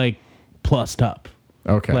he like plussed up.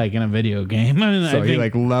 Okay. Like in a video game. I mean, So he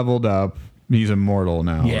like leveled up. He's immortal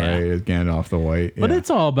now, Yeah. right? As Gandalf the White. But Yeah. it's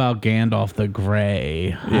all about Gandalf the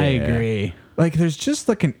Grey. I agree. Like there's just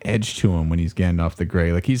like an edge to him when he's Gandalf the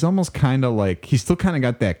Grey. Like he's almost kind of like he's still kind of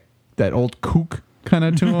got that old kook kind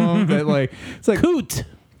of to him. That like it's like Coot.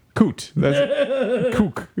 That's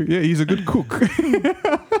kook. Yeah, he's a good kook.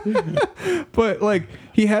 But like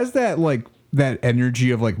he has that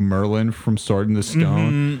energy of like Merlin from Sword in the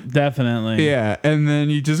Stone. Definitely. Yeah, and then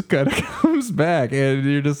he just kind of comes back, and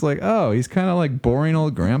you're just like, oh, he's kind of like boring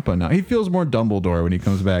old grandpa now. He feels more Dumbledore when he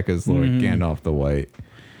comes back as Lord Gandalf the White.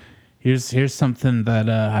 Here's something that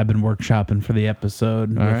I've been workshopping for the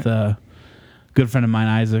episode with a good friend of mine,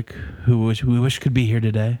 Isaac, who we wish could be here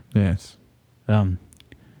today. Yes.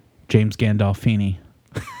 James Gandolfini.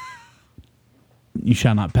 You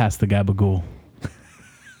shall not pass the gabagool.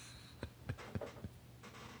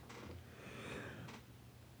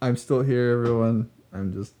 I'm still here, everyone.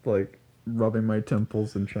 I'm just like rubbing my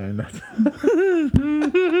temples and trying not to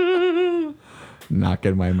knock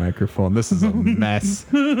at my microphone. This is a mess.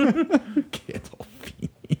 Gandolfini.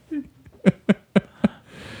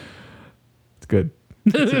 It's good.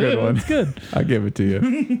 It's a good one. It's good. I'll give it to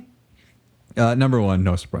you. Number one,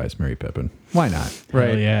 no surprise, Mary Pippin. Why not?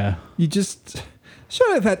 Right? Yeah. You just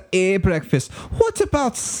should have had a breakfast. What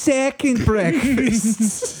about second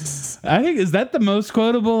breakfast? I think, is that the most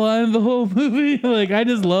quotable line of the whole movie? Like, I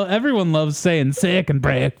just love, everyone loves saying second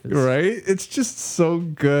breakfast. Right? It's just so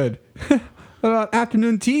good. What about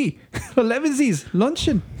afternoon tea? 11sies,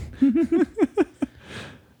 luncheon.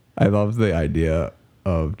 I love the idea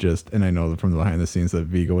of just, and I know from the behind the scenes that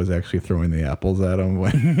Viggo was actually throwing the apples at him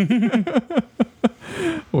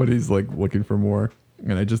when he's like looking for more.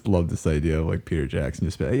 And I just love this idea of like Peter Jackson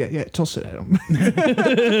just be like, yeah, toss it at him.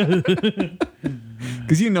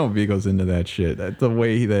 Because you know Viggo's into that shit. That's the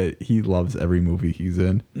way that he loves every movie he's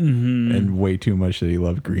in. Mm-hmm. And way too much that he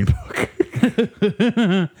loved Green Book.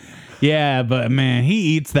 Yeah, but man,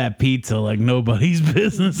 he eats that pizza like nobody's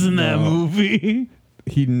business in that movie.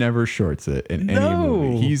 He never shorts it in any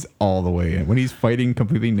movie. He's all the way in. When he's fighting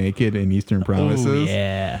completely naked in Eastern Promises. Oh,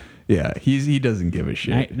 yeah. Yeah, he doesn't give a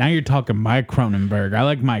shit. Now you're talking my Cronenberg. I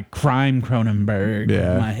like my crime Cronenberg.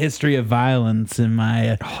 Yeah. My history of violence and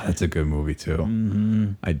my... Oh, that's a good movie, too.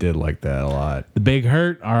 Mm-hmm. I did like that a lot. The Big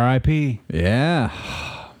Hurt, R.I.P. Yeah.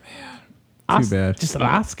 Oh, man. Too bad. Just an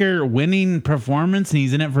Oscar-winning performance, and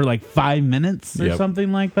he's in it for like 5 minutes or Yep.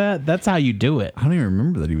 something like that. That's how you do it. I don't even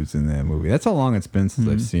remember that he was in that movie. That's how long it's been since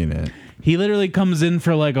I've seen it. He literally comes in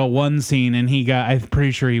for like a one scene, and I'm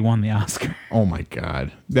pretty sure he won the Oscar. Oh, my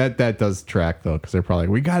God. That does track, though, because they're probably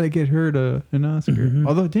like, we got to get her an Oscar. Mm-hmm.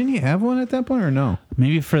 Although, didn't he have one at that point, or no?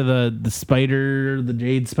 Maybe for the Spider, the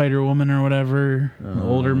Jade Spider Woman or whatever, the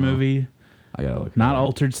older movie. I got to look. Not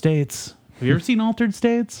Altered States. Have you ever seen Altered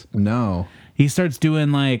States? No. He starts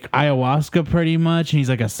doing like ayahuasca pretty much, and he's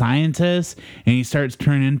like a scientist, and he starts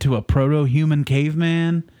turning into a proto-human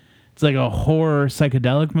caveman. It's like a horror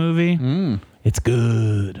psychedelic movie. It's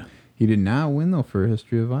good. He did not win, though, for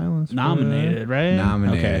History of Violence. Nominated, right?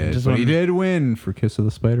 Nominated. Okay, But he did win for Kiss of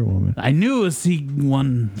the Spider Woman. I knew it was he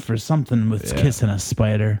won for something with kissing a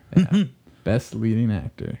spider. Yeah. Best leading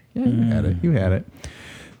actor. Yeah, you had it. You had it.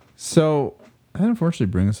 So that unfortunately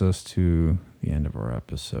brings us to the end of our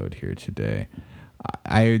episode here today.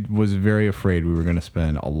 I was very afraid we were going to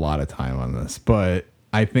spend a lot of time on this, but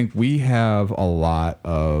I think we have a lot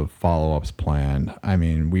of follow-ups planned. I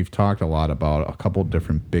mean, we've talked a lot about a couple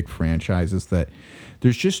different big franchises that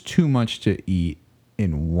there's just too much to eat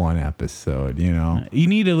in one episode, you know? You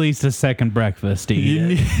need at least a second breakfast to eat You it.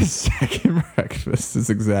 need a second breakfast is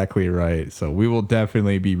exactly right. So we will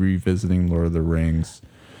definitely be revisiting Lord of the Rings.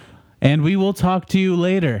 And we will talk to you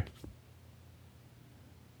later.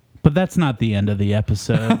 But that's not the end of the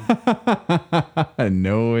episode.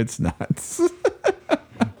 No, it's not.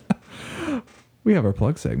 We have our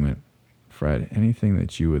plug segment. Fred, anything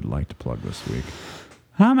that you would like to plug this week?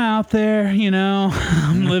 I'm out there,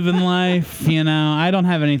 I'm living life, I don't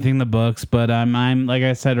have anything in the books, but I'm like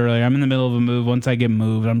I said earlier, I'm in the middle of a move. Once I get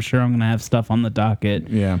moved, I'm sure I'm going to have stuff on the docket.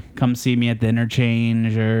 Yeah. Come see me at the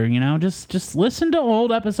interchange or, just listen to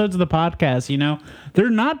old episodes of the podcast, They're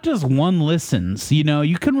not just one listens,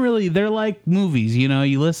 you can really, they're like movies,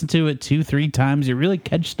 you listen to it 2-3 times, you really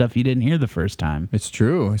catch stuff you didn't hear the first time. It's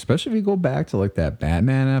true, especially if you go back to like that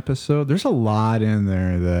Batman episode. There's a lot in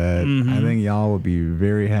there that I think y'all will be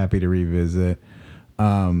very happy to revisit.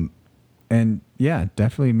 And yeah,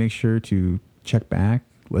 definitely make sure to check back,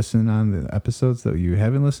 listen on the episodes that you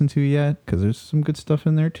haven't listened to yet, because there's some good stuff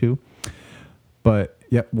in there too. But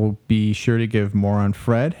yep, we'll be sure to give more on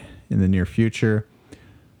Fred in the near future.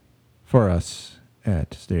 For us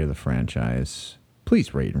at State of the Franchise,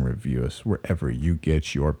 please rate and review us wherever you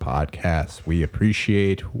get your podcasts. We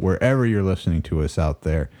appreciate wherever you're listening to us out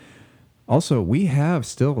there. Also, we have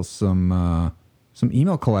still some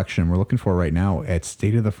email collection we're looking for right now at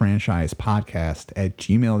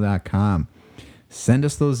stateofthefranchisepodcast@gmail.com. Send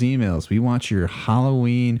us those emails. We want your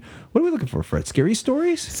Halloween. What are we looking for, Fred? Scary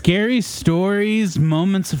stories? Scary stories,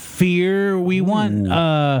 moments of fear. We want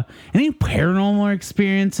any paranormal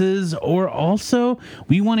experiences, or also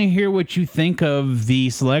we want to hear what you think of the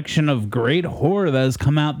selection of great horror that has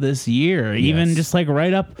come out this year. Yes. Even just like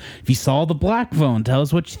right up, if you saw The Black Phone, tell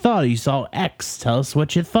us what you thought. If you saw X, tell us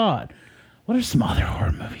what you thought. What are some other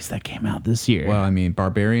horror movies that came out this year? Well, I mean,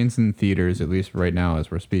 Barbarians in theaters, at least right now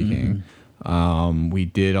as we're speaking. We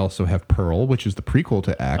did also have Pearl, which is the prequel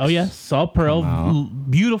to X. Oh, yes. Saw Pearl.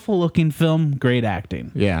 Beautiful looking film. Great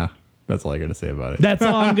acting. Yeah. That's all I got to say about it. That's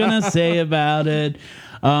all I'm going to say about it.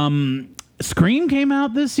 Scream came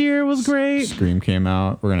out this year. It was great. Scream came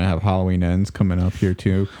out. We're going to have Halloween Ends coming up here,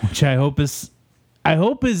 too. Which I hope is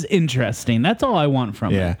interesting. That's all I want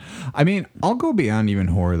from it. Yeah. I mean, I'll go beyond even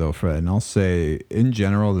horror, though, Fred. And I'll say, in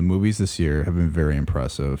general, the movies this year have been very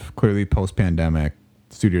impressive. Clearly, post-pandemic,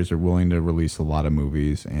 studios are willing to release a lot of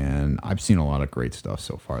movies, and I've seen a lot of great stuff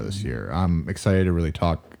so far this year. I'm excited to really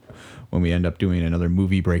talk when we end up doing another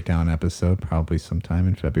movie breakdown episode, probably sometime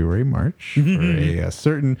in February, March, for a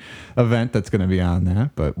certain event that's going to be on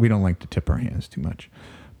that, but we don't like to tip our hands too much.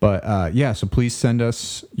 But yeah, so please send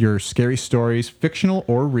us your scary stories, fictional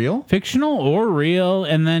or real. Fictional or real,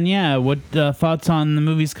 and then, yeah, what thoughts on the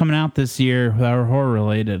movies coming out this year that are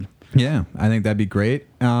horror-related? Yeah, I think that'd be great.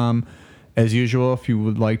 As usual, if you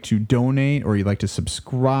would like to donate or you'd like to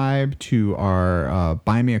subscribe to our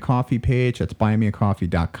Buy Me a Coffee page, that's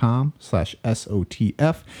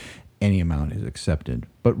buymeacoffee.com/SOTF. Any amount is accepted.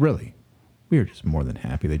 But really, we are just more than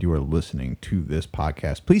happy that you are listening to this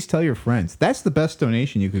podcast. Please tell your friends. That's the best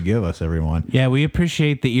donation you could give us, everyone. Yeah, we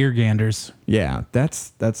appreciate the ear ganders. Yeah,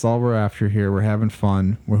 that's all we're after here. We're having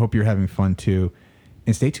fun. We hope you're having fun too.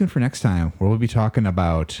 And stay tuned for next time, where we'll be talking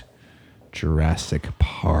about Jurassic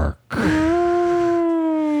Park. Fred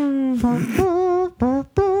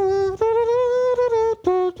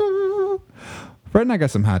and I got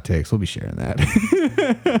some hot takes. We'll be sharing that.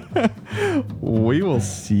 We will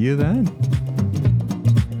see you then.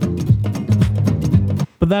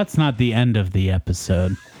 But that's not the end of the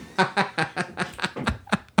episode.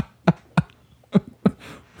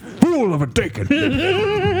 Fool of a Dakin.